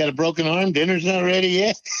 D? You got a broken arm? Dinner's not ready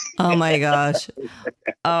yet? Oh my gosh.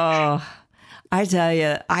 Oh, I tell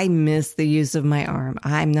you, I miss the use of my arm.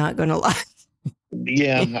 I'm not going to lie.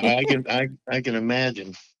 Yeah, I can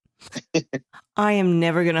imagine. I am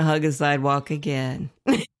never going to hug a sidewalk again.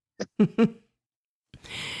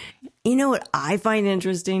 You know what I find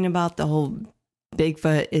interesting about the whole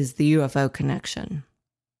Bigfoot is the UFO connection.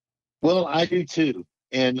 Well, I do too.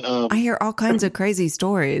 And I hear all kinds of crazy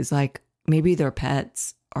stories, like maybe they're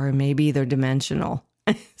pets or maybe they're dimensional.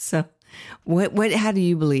 So how do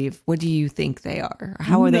you believe? What do you think they are?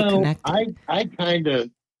 How are they connected? I kind of,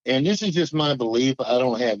 and this is just my belief. I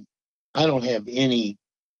don't have any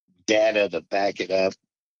data to back it up.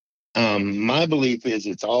 My belief is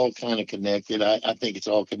it's all kind of connected. I think it's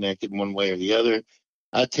all connected one way or the other.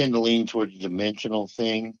 I tend to lean toward the dimensional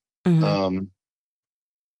thing. Mm-hmm. Um,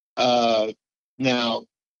 uh, Now,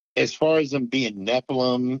 as far as them being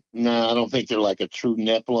Nephilim, no, I don't think they're like a true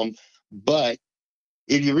Nephilim. But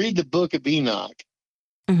if you read the book of Enoch,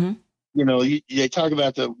 Mm-hmm. they talk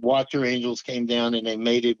about the watcher angels came down and they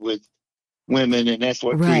mated with women, and that's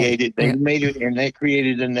what Right. created. They Yep. made it, and they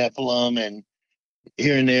created the Nephilim, and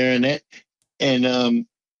here and there, and that, and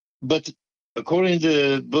but according to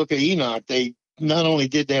the Book of Enoch, they not only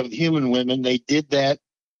did that with human women, they did that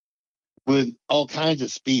with all kinds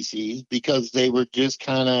of species because they were just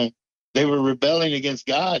they were rebelling against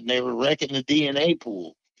God and they were wrecking the DNA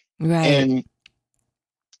pool. Right. And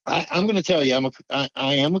I'm going to tell you, I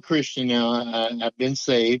am a Christian now. I've been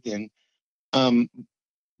saved, and um,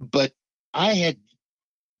 but I had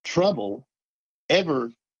trouble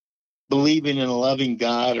ever believing in a loving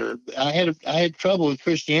God, or I had trouble with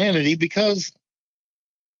Christianity because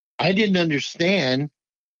I didn't understand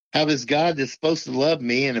how this God that's supposed to love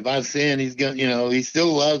me, and if I sin, he's going, he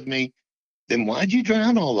still loves me. Then why'd you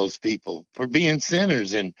drown all those people for being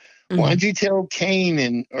sinners? And Mm-hmm. why'd you tell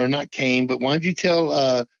Cain or not Cain, but why'd you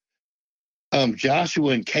tell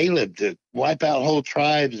Joshua and Caleb to wipe out whole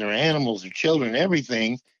tribes or animals or children,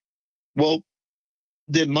 everything? Well,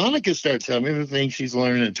 then Monica started telling me everything she's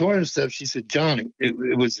learning in Torah and stuff. She said, John,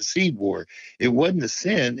 it was a seed war. It wasn't a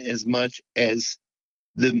sin as much as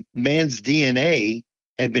the man's DNA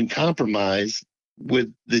had been compromised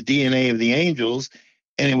with the DNA of the angels,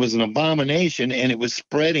 and it was an abomination, and it was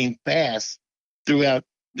spreading fast throughout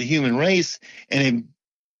the human race. And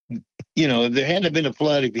if there hadn't been a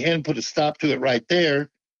flood, if you hadn't put a stop to it right there,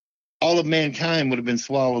 all of mankind would have been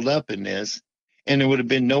swallowed up in this, and there would have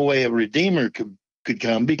been no way a redeemer could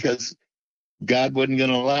come because God wasn't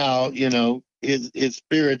going to allow his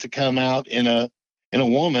spirit to come out in a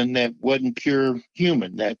woman that wasn't pure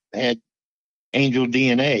human, that had angel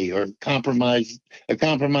DNA or a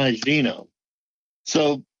compromised genome.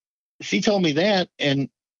 So she told me that, and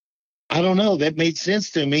I don't know, that made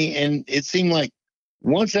sense to me. And it seemed like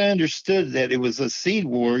once I understood that it was a seed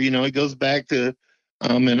war, it goes back to,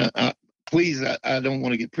 please, I don't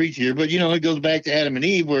want to get preachy here, but it goes back to Adam and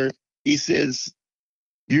Eve, where he says,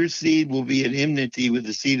 your seed will be at enmity with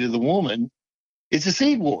the seed of the woman. It's a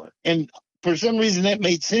seed war. And for some reason that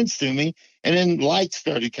made sense to me. And then lights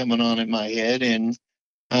started coming on in my head, and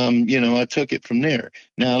I took it from there.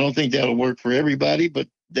 Now, I don't think that'll work for everybody, but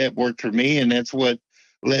that worked for me, and that's what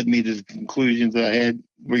led me to the conclusions I had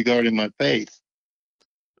regarding my faith.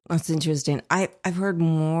 That's interesting. I've heard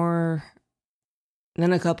more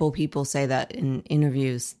than a couple people say that in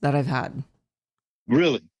interviews that I've had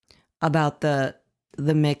Really? about the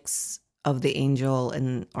mix of the angel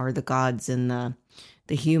and or the gods and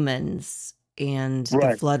the humans, and the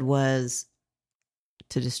Right. flood was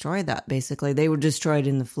to destroy that. Basically, they were destroyed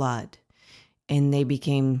in the flood, and they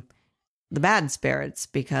became the bad spirits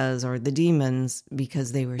because, or the demons,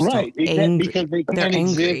 because they were so Right. Exactly. angry. Because they They're can't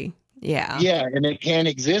exist. angry. Yeah. Yeah, and they can't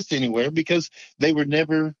exist anywhere because they were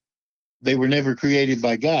never created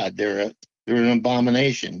by God. They're an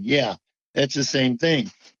abomination. Yeah, that's the same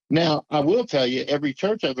thing. Now, I will tell you, every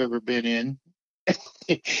church I've ever been in,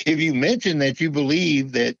 if you mention that you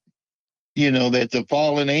believe that that the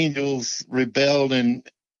fallen angels rebelled and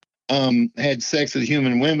had sex with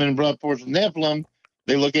human women and brought forth the Nephilim,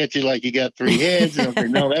 they look at you like you got three heads, and they'll say,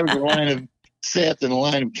 "No, that was the line of Seth and the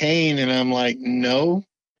line of Cain." And I'm like, "No,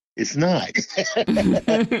 it's not."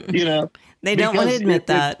 you know, They don't want to because admit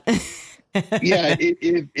that. yeah,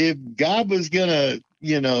 if God was gonna,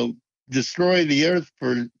 destroy the earth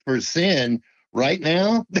for sin right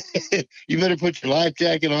now, you better put your life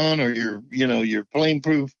jacket on or your flame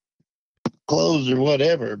proof clothes or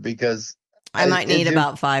whatever, because I might it need just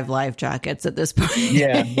about 5 life jackets at this point.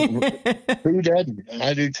 yeah, who doesn't?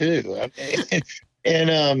 I do too.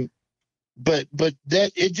 And but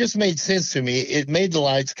that it just made sense to me. It made the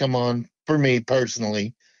lights come on for me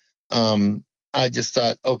personally. Um, I just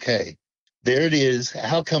thought, okay, there it is.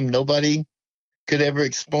 How come nobody could ever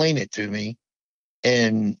explain it to me?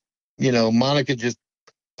 And Monica just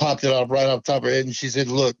popped it off right off the top of her head, and she said,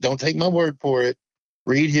 "Look, don't take my word for it.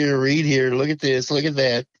 Read here, look at this, look at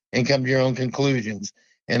that, and come to your own conclusions."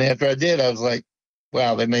 And after I did, I was like,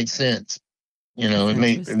 "Wow, that makes sense." That's It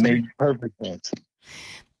made interesting. perfect sense.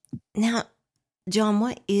 Now, John,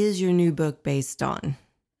 what is your new book based on?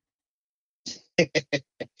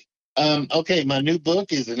 Okay, my new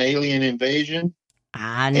book is an alien invasion,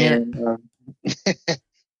 I knew it. and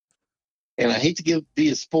and I hate to be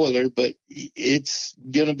a spoiler, but it's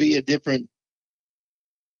gonna be a different.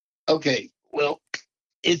 Okay, well,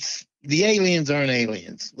 it's the aliens aren't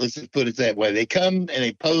aliens. Let's just put it that way. They come and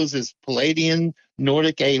they pose as Palladian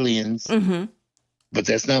Nordic aliens, Mm-hmm. but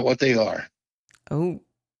that's not what they are. Oh.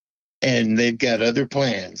 And they've got other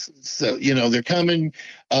plans. So they're coming.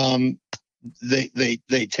 Um, they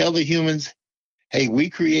tell the humans, "Hey, we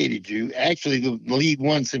created you." Actually, the lead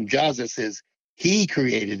one, Simjaza, says he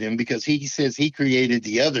created him because he says he created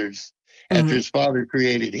the others after Mm-hmm. his father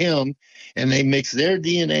created him, and they mix their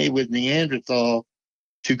DNA with Neanderthal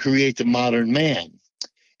to create the modern man.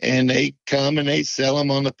 And they come and they sell them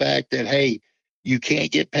on the fact that, hey, you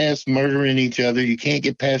can't get past murdering each other, you can't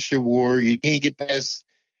get past your war, you can't get past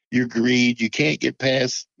your greed, you can't get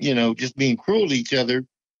past just being cruel to each other.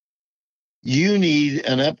 You need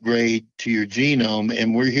an upgrade to your genome,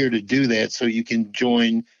 and we're here to do that so you can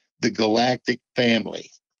join the galactic family.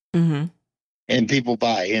 Mm-hmm. And people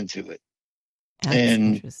buy into it. That's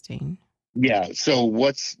And interesting. yeah, so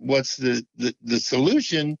what's the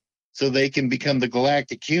solution so they can become the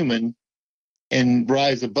galactic human and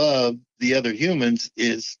rise above the other humans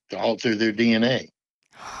is to alter their DNA.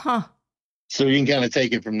 Huh. So you can kind of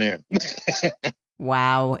take it from there.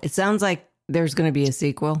 Wow. It sounds like there's going to be a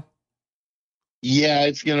sequel. Yeah,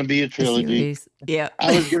 it's going to be a A trilogy. series. Yeah.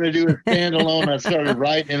 I was going to do a standalone. I started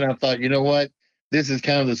writing and I thought, you know what? This is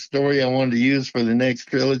kind of the story I wanted to use for the next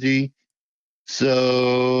trilogy.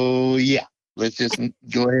 So yeah, let's just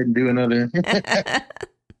go ahead and do another.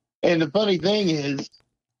 And the funny thing is,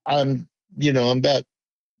 I'm about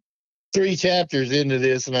 3 chapters into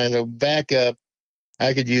this, and I go back up.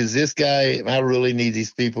 I could use this guy. I really need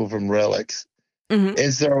these people from Relics. Mm-hmm.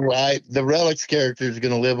 And so the Relics character is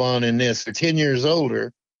going to live on in this. They're 10 years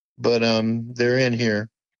older, but they're in here,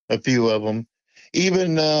 a few of them.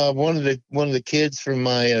 Even one of the kids from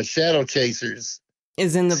my Shadow Chasers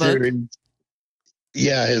Is in the book. series,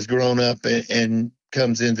 yeah, has grown up and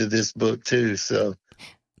comes into this book too. So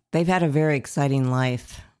They've had a very exciting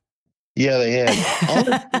life. yeah, they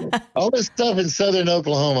have all this stuff in southern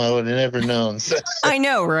Oklahoma I would have never known. So, I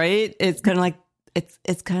know, right? It's kind of like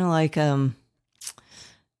it's kind of like their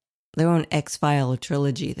own X-File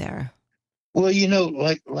trilogy there. well,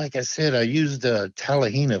 like I said, I used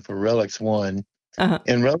Talahina for Relics 1. Uh-huh.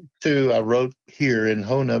 And Relics 2, I wrote here in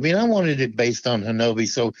Honubi, and I wanted it based on Honubi.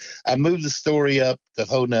 So I moved the story up to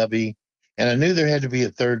Honubi, and I knew there had to be a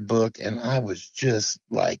third book. And I was just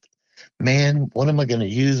like, man, what am I going to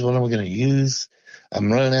use? What am I going to use?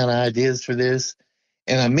 I'm running out of ideas for this.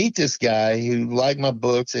 And I meet this guy who liked my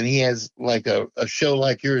books, and he has like a show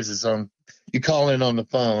like yours is on. You call in on the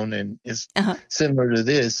phone, and it's Uh-huh. similar to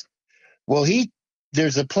this. Well,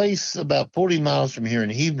 there's a place about 40 miles from here in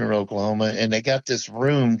Heavener, Oklahoma, and they got this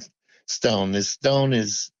rune stone. This stone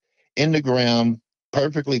is in the ground,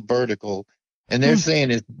 perfectly vertical, and they're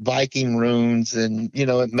saying it's Viking runes, and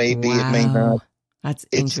it may be, it may not. Wow. That's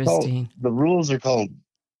It's called, interesting. the rules are called,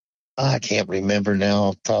 I can't remember now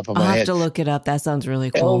off the top of I'll my have head. to look it up. That sounds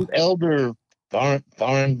really cool. Elder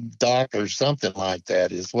Farm Dock or something like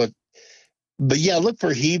that is what. But yeah, look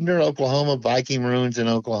for Heavener, Oklahoma, Viking ruins in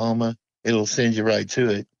Oklahoma. It'll send you right to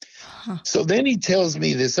it. Huh. So then he tells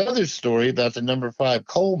me this other story about the number 5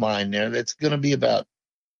 coal mine there that's going to be about,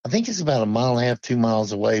 I think it's about a mile and a half, 2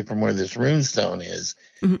 miles away from where this runestone is.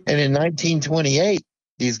 Mhm. And in 1928,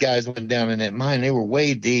 these guys went down in that mine. They were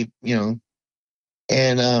way deep,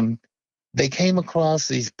 and they came across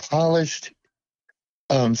these polished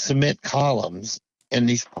cement columns and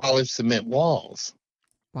these polished cement walls.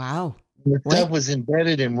 Wow. The What? stuff was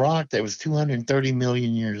embedded in rock that was 230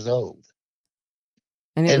 million years old.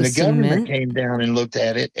 And it And the was government cement? came down and looked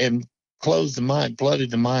at it and closed the mine,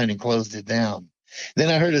 flooded the mine and closed it down. Then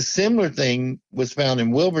I heard a similar thing was found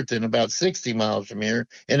in Wilburton, about 60 miles from here,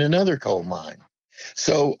 in another coal mine.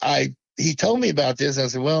 So he told me about this. I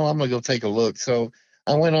said, well, I'm going to go take a look. So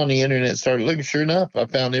I went on the internet, started looking. Sure enough, I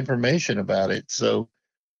found information about it. So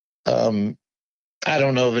I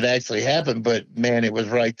don't know if it actually happened, but man, it was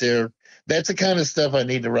right there. That's the kind of stuff I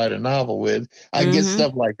need to write a novel with. I get Mm-hmm.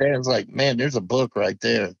 stuff like that. It's like, man, there's a book right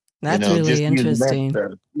there. That's Just really using that interesting.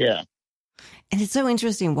 stuff. Yeah. And it's so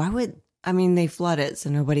interesting. They flood it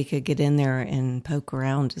so nobody could get in there and poke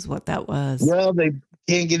around is what that was. Well, they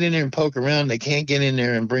can't get in there and poke around. They can't get in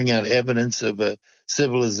there and bring out evidence of a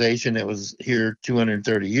civilization that was here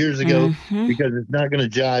 230 years ago Mm-hmm. because it's not going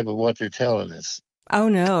to jive with what they're telling us. Oh,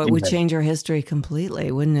 no. It would Yeah. change our history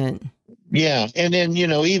completely, wouldn't it? Yeah. And then,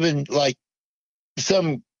 even like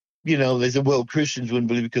some, they said, well, Christians wouldn't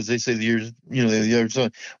believe it because they say the earth's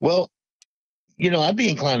on. Well, I'd be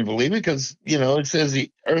inclined to believe it because, it says the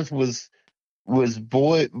earth was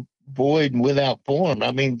void and without form.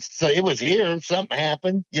 I mean, so it was here. Something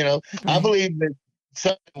happened. I Right. believe that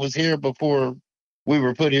something was here before we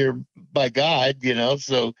were put here by God.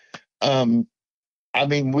 So, I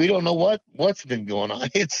mean, we don't know what's been going on.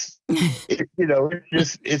 It's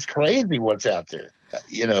crazy what's out there.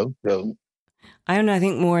 So. I don't know. I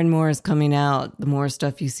think more and more is coming out. The more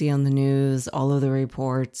stuff you see on the news, all of the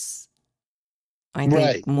reports, I think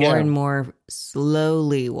Right, more yeah. and more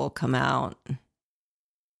slowly will come out.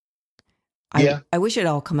 Yeah. I wish it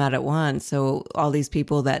all come out at once. So all these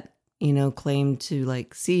people that, claim to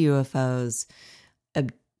like see UFOs,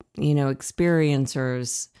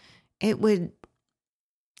 experiencers,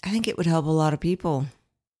 I think it would help a lot of people.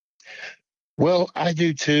 Well, I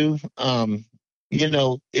do too.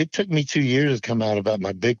 It took me 2 years to come out about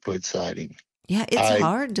my Bigfoot sighting. Yeah, it's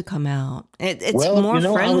hard to come out. It's Well, more friendly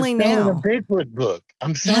I was selling now. a Bigfoot book.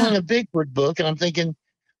 I'm selling a Bigfoot book, and I'm thinking,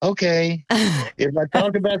 okay, if I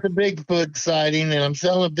talk about the Bigfoot sighting and I'm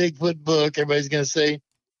selling a Bigfoot book, everybody's going to say,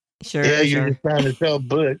 Sure, yeah, sure. you're just trying to sell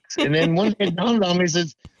books. And then one day it dawned on me,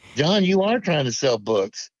 says, John, you are trying to sell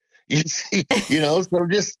books. You see, so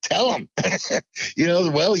just tell them,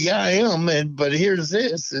 well, yeah, I am. But here's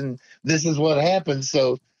this, and this is what happened.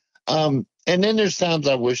 So, and then there's times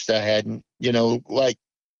I wished I hadn't, I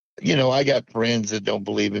got friends that don't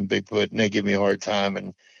believe in Bigfoot and they give me a hard time.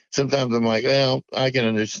 And sometimes I'm like, well, I can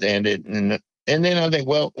understand it. And then I think,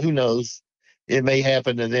 well, who knows? It may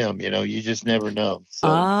happen to them. You just never know.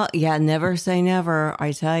 So, yeah, never say never.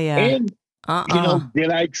 I tell you. and,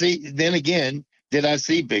 did I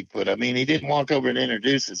see Bigfoot? I mean, he didn't walk over and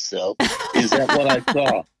introduce himself. Is that what I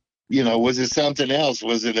saw? Was it something else?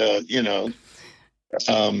 Was it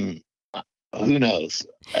who knows?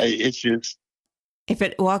 It's just. If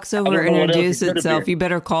it walks over and introduces itself, you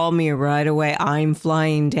better call me right away. I'm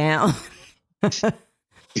flying down.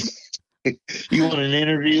 You want an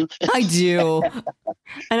interview? I do.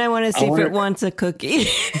 And I want to see if it wants a cookie.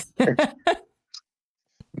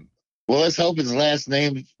 Well, let's hope his last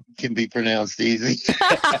name can be pronounced easy.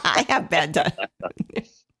 I have bad time.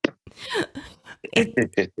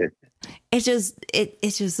 It's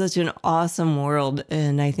just such an awesome world.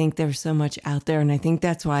 And I think there's so much out there. And I think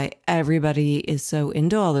that's why everybody is so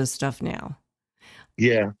into all this stuff now.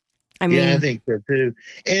 Yeah. I mean, I think so too.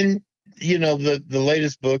 And, the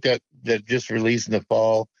latest book that just released in the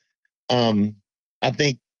fall, I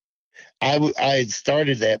think I had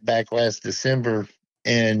started that back last December,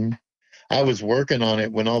 and I was working on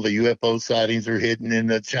it when all the UFO sightings were hitting in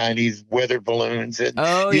the Chinese weather balloons. And,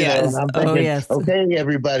 yes. And I'm thinking, okay,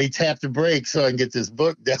 everybody tap the brakes so I can get this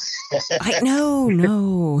book done.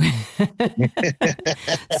 No.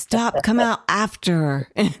 Stop, come out after.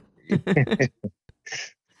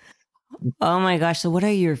 Oh my gosh. So what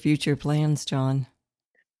are your future plans, John?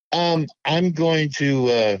 I'm going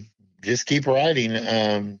to just keep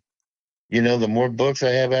writing. the more books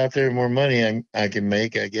I have out there, the more money I can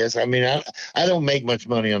make, I guess. I mean, I don't make much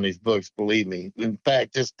money on these books, believe me. In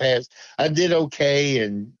fact, I did okay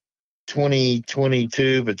in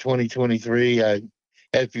 2022, but 2023, I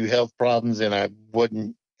had a few health problems and I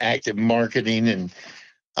wasn't active marketing.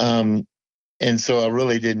 Um, and so I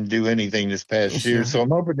really didn't do anything this past year. Sure. So I'm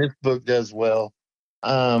hoping this book does well.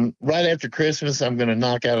 Right after Christmas, I'm going to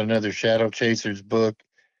knock out another Shadow Chasers book.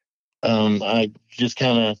 I just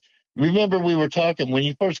kind of remember we were talking when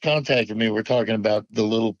you first contacted me. We were talking about the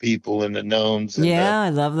little people and the gnomes and the Yeah, I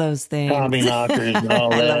love those things. Tommy knockers and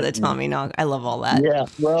all I love that. the And Tommy knock. I love all that. yeah,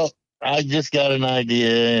 well, I just got an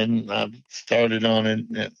idea and I've started on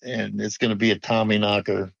it, and it's going to be a Tommy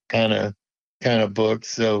knocker kind of book.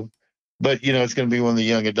 So, but it's going to be one of the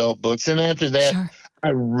young adult books. And after that, Sure. I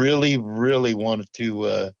really, really wanted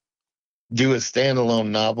to do a standalone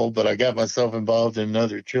novel, but I got myself involved in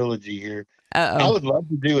another trilogy here. I Uh-oh. would love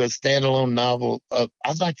to do a standalone novel.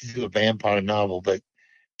 I'd like to do a vampire novel that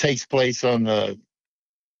takes place on the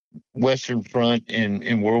Western Front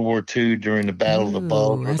in World War II during the Battle of the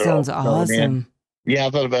Bulge, Ooh, where that they're all sounds snowed in. awesome. Yeah, I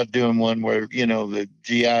thought about doing one where the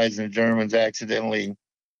GIs and the Germans accidentally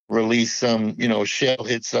release some, shell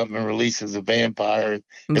hits something and releases a vampire. It's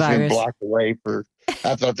been Virus. blocked away for.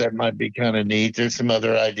 I thought that might be kind of neat. There's some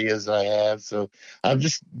other ideas I have, so I'm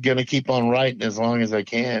just gonna keep on writing as long as I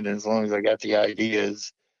can, as long as I got the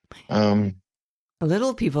ideas. Um,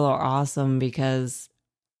 Little people are awesome because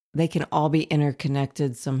they can all be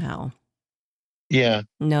interconnected somehow. yeah,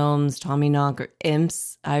 Gnomes, Tommy Knocker,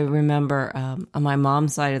 imps. I remember on my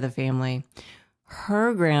mom's side of the family,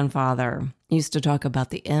 her grandfather used to talk about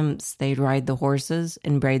the imps. They'd ride the horses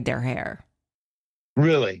and braid their hair.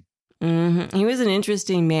 really. He was an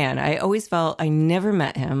interesting man. I always felt I never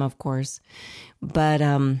met him, of course, but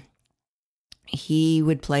he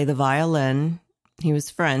would play the violin. He was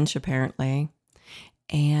French, apparently,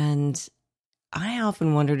 and I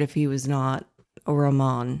often wondered if he was not a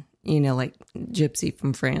Roman, like gypsy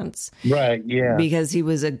from France, Right, yeah. because he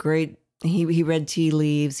was a great. He read tea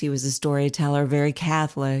leaves. He was a storyteller, very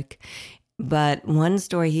Catholic. But one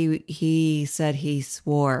story he said he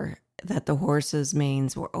swore that the horses'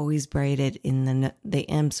 manes were always braided, in the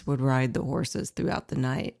imps would ride the horses throughout the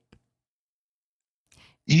night.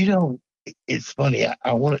 It's funny.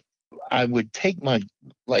 I would take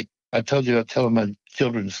like I told you, I'm telling my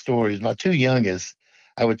children's stories. My two youngest,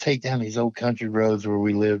 I would take down these old country roads where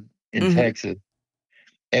we lived in Hmm. Texas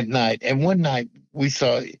at night. And one night we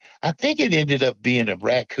saw, I think it ended up being a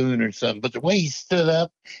raccoon or something, but the way he stood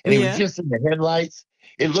up and he was Yeah. just in the headlights,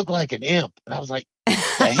 it looked like an imp. And I was like, the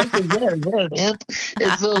heck is that? Is that an imp?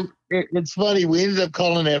 And so it's funny. We ended up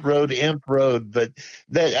calling that road Imp Road, but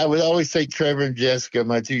that I would always take Trevor and Jessica,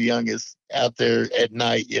 my two youngest, out there at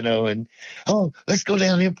night, and let's go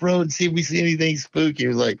down Imp Road and see if we see anything spooky. It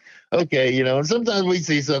was like, okay, and sometimes we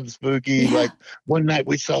see something spooky. Yeah. Like one night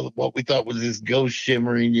we saw what we thought was this ghost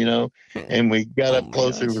shimmering, and we got Oh up my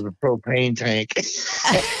closer gosh. with a propane tank.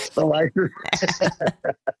 The lighter.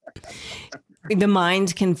 The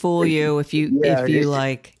mind can fool you if you Yeah,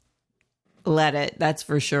 like let it. That's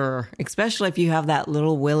for sure. Especially if you have that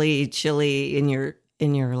little willy chili in your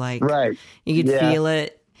like, right. you could Yeah. feel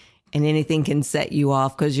it, and anything can set you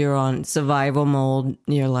off because you're on survival mode.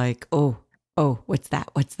 You're like, oh, what's that?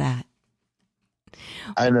 What's that?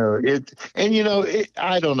 I know it, and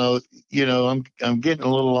I don't know. I'm getting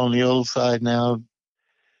a little on the old side now,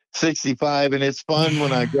 65, and it's fun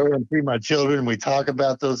when I Yeah. go and see my children. We talk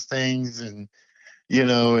about those things, and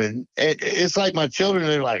it's like my children.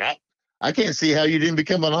 They're like, I can't see how you didn't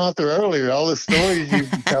become an author earlier. All the stories you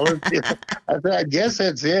tell us. I said, I guess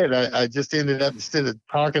that's it. I just ended up, instead of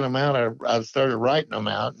talking them out, I started writing them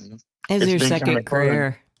out, and As it's your been kind second of fun.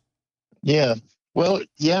 career. Yeah. Well,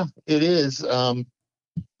 yeah, it is.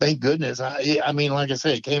 Thank goodness. I mean, like I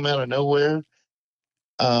said, it came out of nowhere.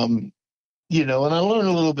 Um, and I learn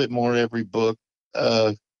a little bit more every book.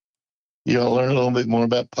 Uh, I learn a little bit more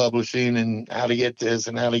about publishing and how to get this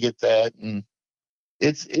and how to get that, and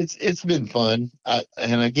it's been fun.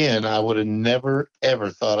 And again, I would have never ever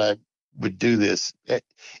thought I would do this at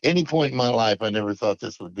any point in my life. I never thought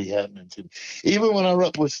this would be happening to me. Even when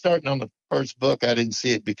was starting on the first book, I didn't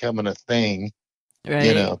see it becoming a thing. You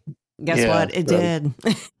Right? know, Guess yeah. what? It So did.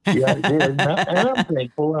 yeah, it did, and I'm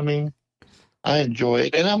thankful. I mean, I enjoy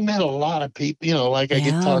it. And I've met a lot of people, like I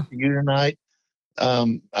get to Yeah. talk to you tonight.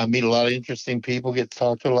 I meet a lot of interesting people, get to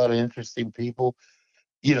talk to a lot of interesting people,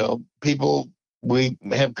 people we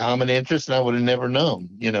have common interests and I would have never known,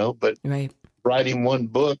 but Right. writing one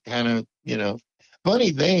book kind of,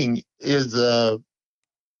 funny thing is, I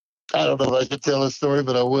don't know if I should tell a story,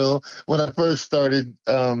 but I will. When I first started,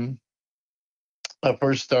 I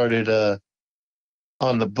first started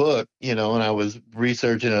on the book, and I was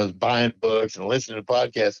researching, I was buying books and listening to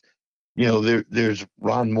podcasts. There's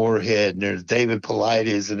Ron Moorhead and there's David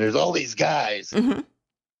Paulides and there's all these guys. Mm-hmm.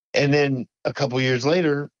 And then a couple years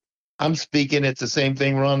later, I'm speaking at the same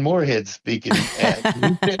thing Ron Moorhead's speaking at.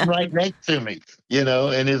 He's sitting right next to me,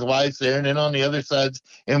 and his wife's there. And then on the other side's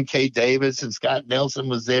M.K. Davis and Scott Nelson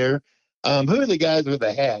was there. Who are the guys with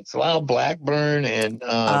the hats? Lyle Blackburn and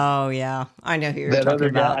oh, yeah. I know who you're that talking other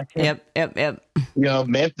about. guy. Yep.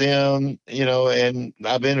 Met them, and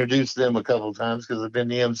I've introduced them a couple of times because I've been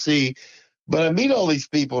the MC. But I meet all these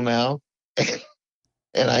people now,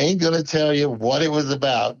 and I ain't going to tell you what it was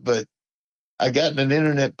about, but I got in an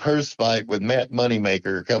internet purse fight with Matt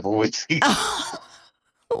Moneymaker a couple of weeks ago.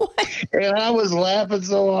 And I was laughing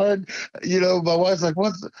so hard. My wife's like,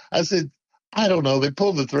 I said, I don't know. They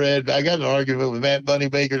pulled the thread. I got in an argument with Matt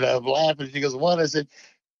Moneymaker, and I was laughing. She goes, what? I said,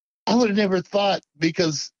 I would have never thought,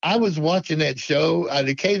 because I was watching that show. I'd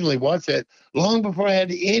occasionally watch that long before I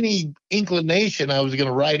had any inclination I was going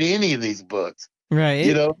to write any of these books.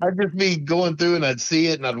 Right. I'd just be going through and I'd see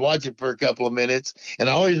it and I'd watch it for a couple of minutes. And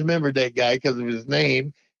I always remembered that guy because of his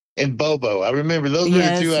name and Bobo. I remember those were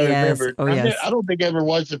the two I remembered. Oh, yes. I don't think I ever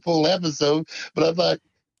watched a full episode, but I thought,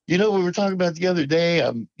 we were talking about the other day.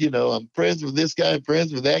 I'm friends with this guy,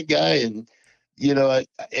 friends with that guy. And, I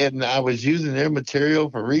was using their material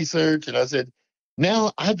for research. And I said,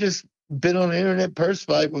 now I've just been on an internet purse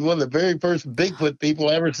fight with one of the very first Bigfoot people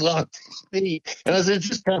I ever saw on TV. And I said, it's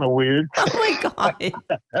just kind of weird. Oh, my God.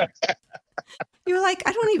 You were like,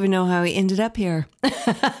 I don't even know how he ended up here.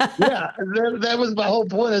 Yeah, that was my whole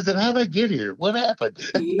point. I said, how did I get here? What happened?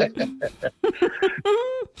 And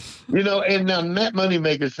now Matt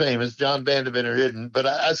Moneymaker's famous. John Vandeventer isn't. But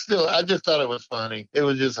I just thought it was funny. It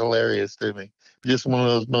was just hilarious to me. Just one of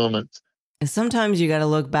those moments. Sometimes you got to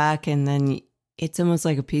look back and then it's almost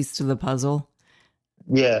like a piece to the puzzle.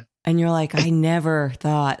 Yeah. And you're like, I never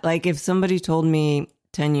thought, like if somebody told me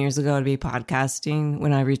 10 years ago to be podcasting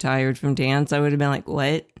when I retired from dance, I would have been like,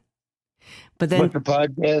 what? But then what's the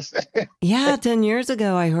podcast? Yeah, 10 years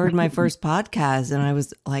ago, I heard my first podcast and I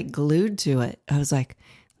was like glued to it. I was like,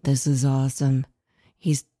 this is awesome.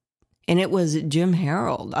 And it was Jim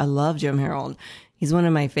Harold. I love Jim Harold. He's one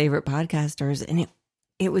of my favorite podcasters. And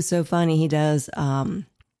it was so funny. He does paranormal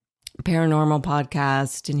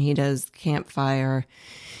podcast and he does campfire.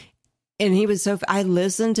 And he was I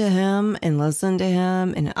listened to him and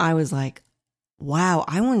I was like, wow,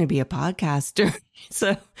 I want to be a podcaster.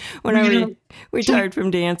 So when I retired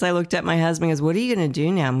from dance, I looked at my husband and goes, what are you going to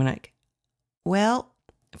do now? I'm like, well,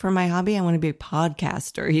 for my hobby, I want to be a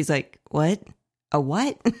podcaster. He's like, what? A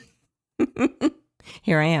what?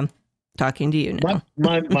 Here I am talking to you now.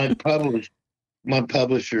 My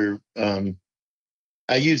publisher, I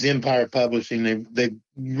use Empire Publishing. They've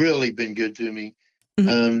really been good to me.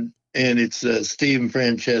 Mm-hmm. And it's Steve and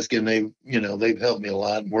Francesca, and they've helped me a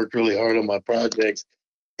lot and worked really hard on my projects.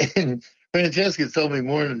 And Francesca told me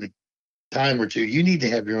more than a time or two, you need to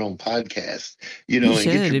have your own podcast. You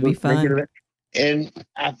should. It'd be fun. And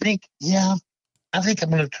I think I'm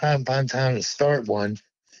going to try and find time to start one.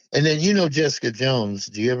 And then Jessica Jones.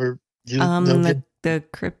 Do you ever know the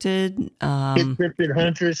cryptid cryptid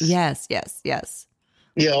huntress? Yes.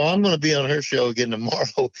 Yeah, well, I'm going to be on her show again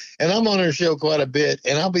tomorrow, and I'm on her show quite a bit,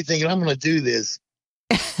 and I'll be thinking I'm going to do this.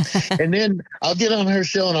 And then I'll get on her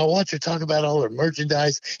show and I'll watch her talk about all her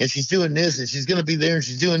merchandise, and she's doing this and she's going to be there and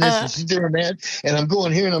she's doing this and she's doing that, and I'm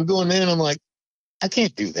going here and I'm going there, and I'm like, I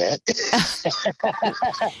can't do that.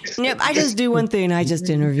 Nope, I just do one thing. I just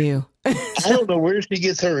interview. I don't know where she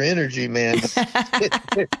gets her energy, man.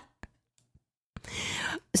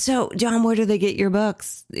 So, John, where do they get your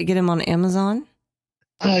books? They get them on Amazon?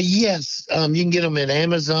 Yes. You can get them at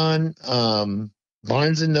Amazon,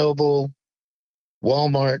 Barnes & Noble,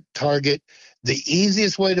 Walmart, Target. The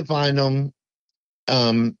easiest way to find them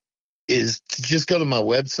is to just go to my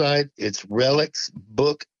website. It's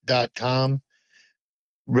relicsbook.com.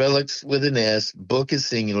 Relics with an S, book is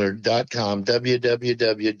singular.com,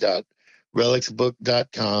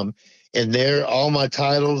 www.relicsbook.com. And there, all my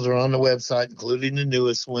titles are on the website, including the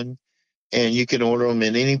newest one. And you can order them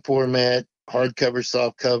in any format, hardcover,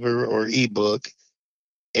 softcover, or ebook.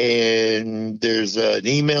 And there's an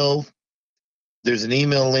email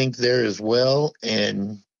link there as well.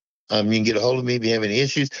 And you can get a hold of me if you have any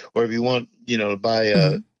issues, or if you want, to buy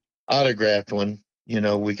a autographed one,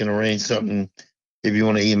 we can arrange something if you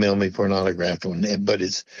want to email me for an autographed one. But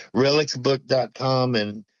it's relicsbook.com,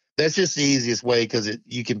 and that's just the easiest way because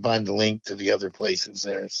you can find the link to the other places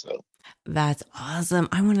there. So that's awesome.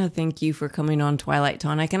 I want to thank you for coming on Twilight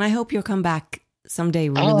Tonic, and I hope you'll come back someday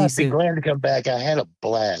really I'll be soon. glad to come back. I had a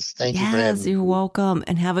blast. Thank you for having Yes, me. you're welcome.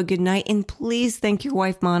 And have a good night. And please thank your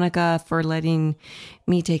wife, Monica, for letting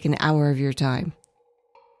me take an hour of your time.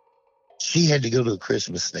 She had to go to a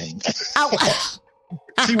Christmas thing. Oh.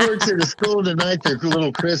 She works at a school tonight, their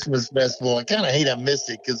little Christmas festival. I kind of hate I missed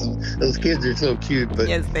it because those kids are so cute. But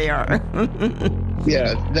Yes, they are.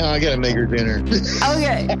 yeah, now I got to make her dinner.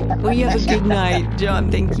 Okay. Well, you have a good night, John.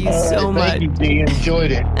 Thank you so much. Thank you, Dee.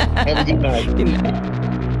 Enjoyed it. Have a good night. Good night.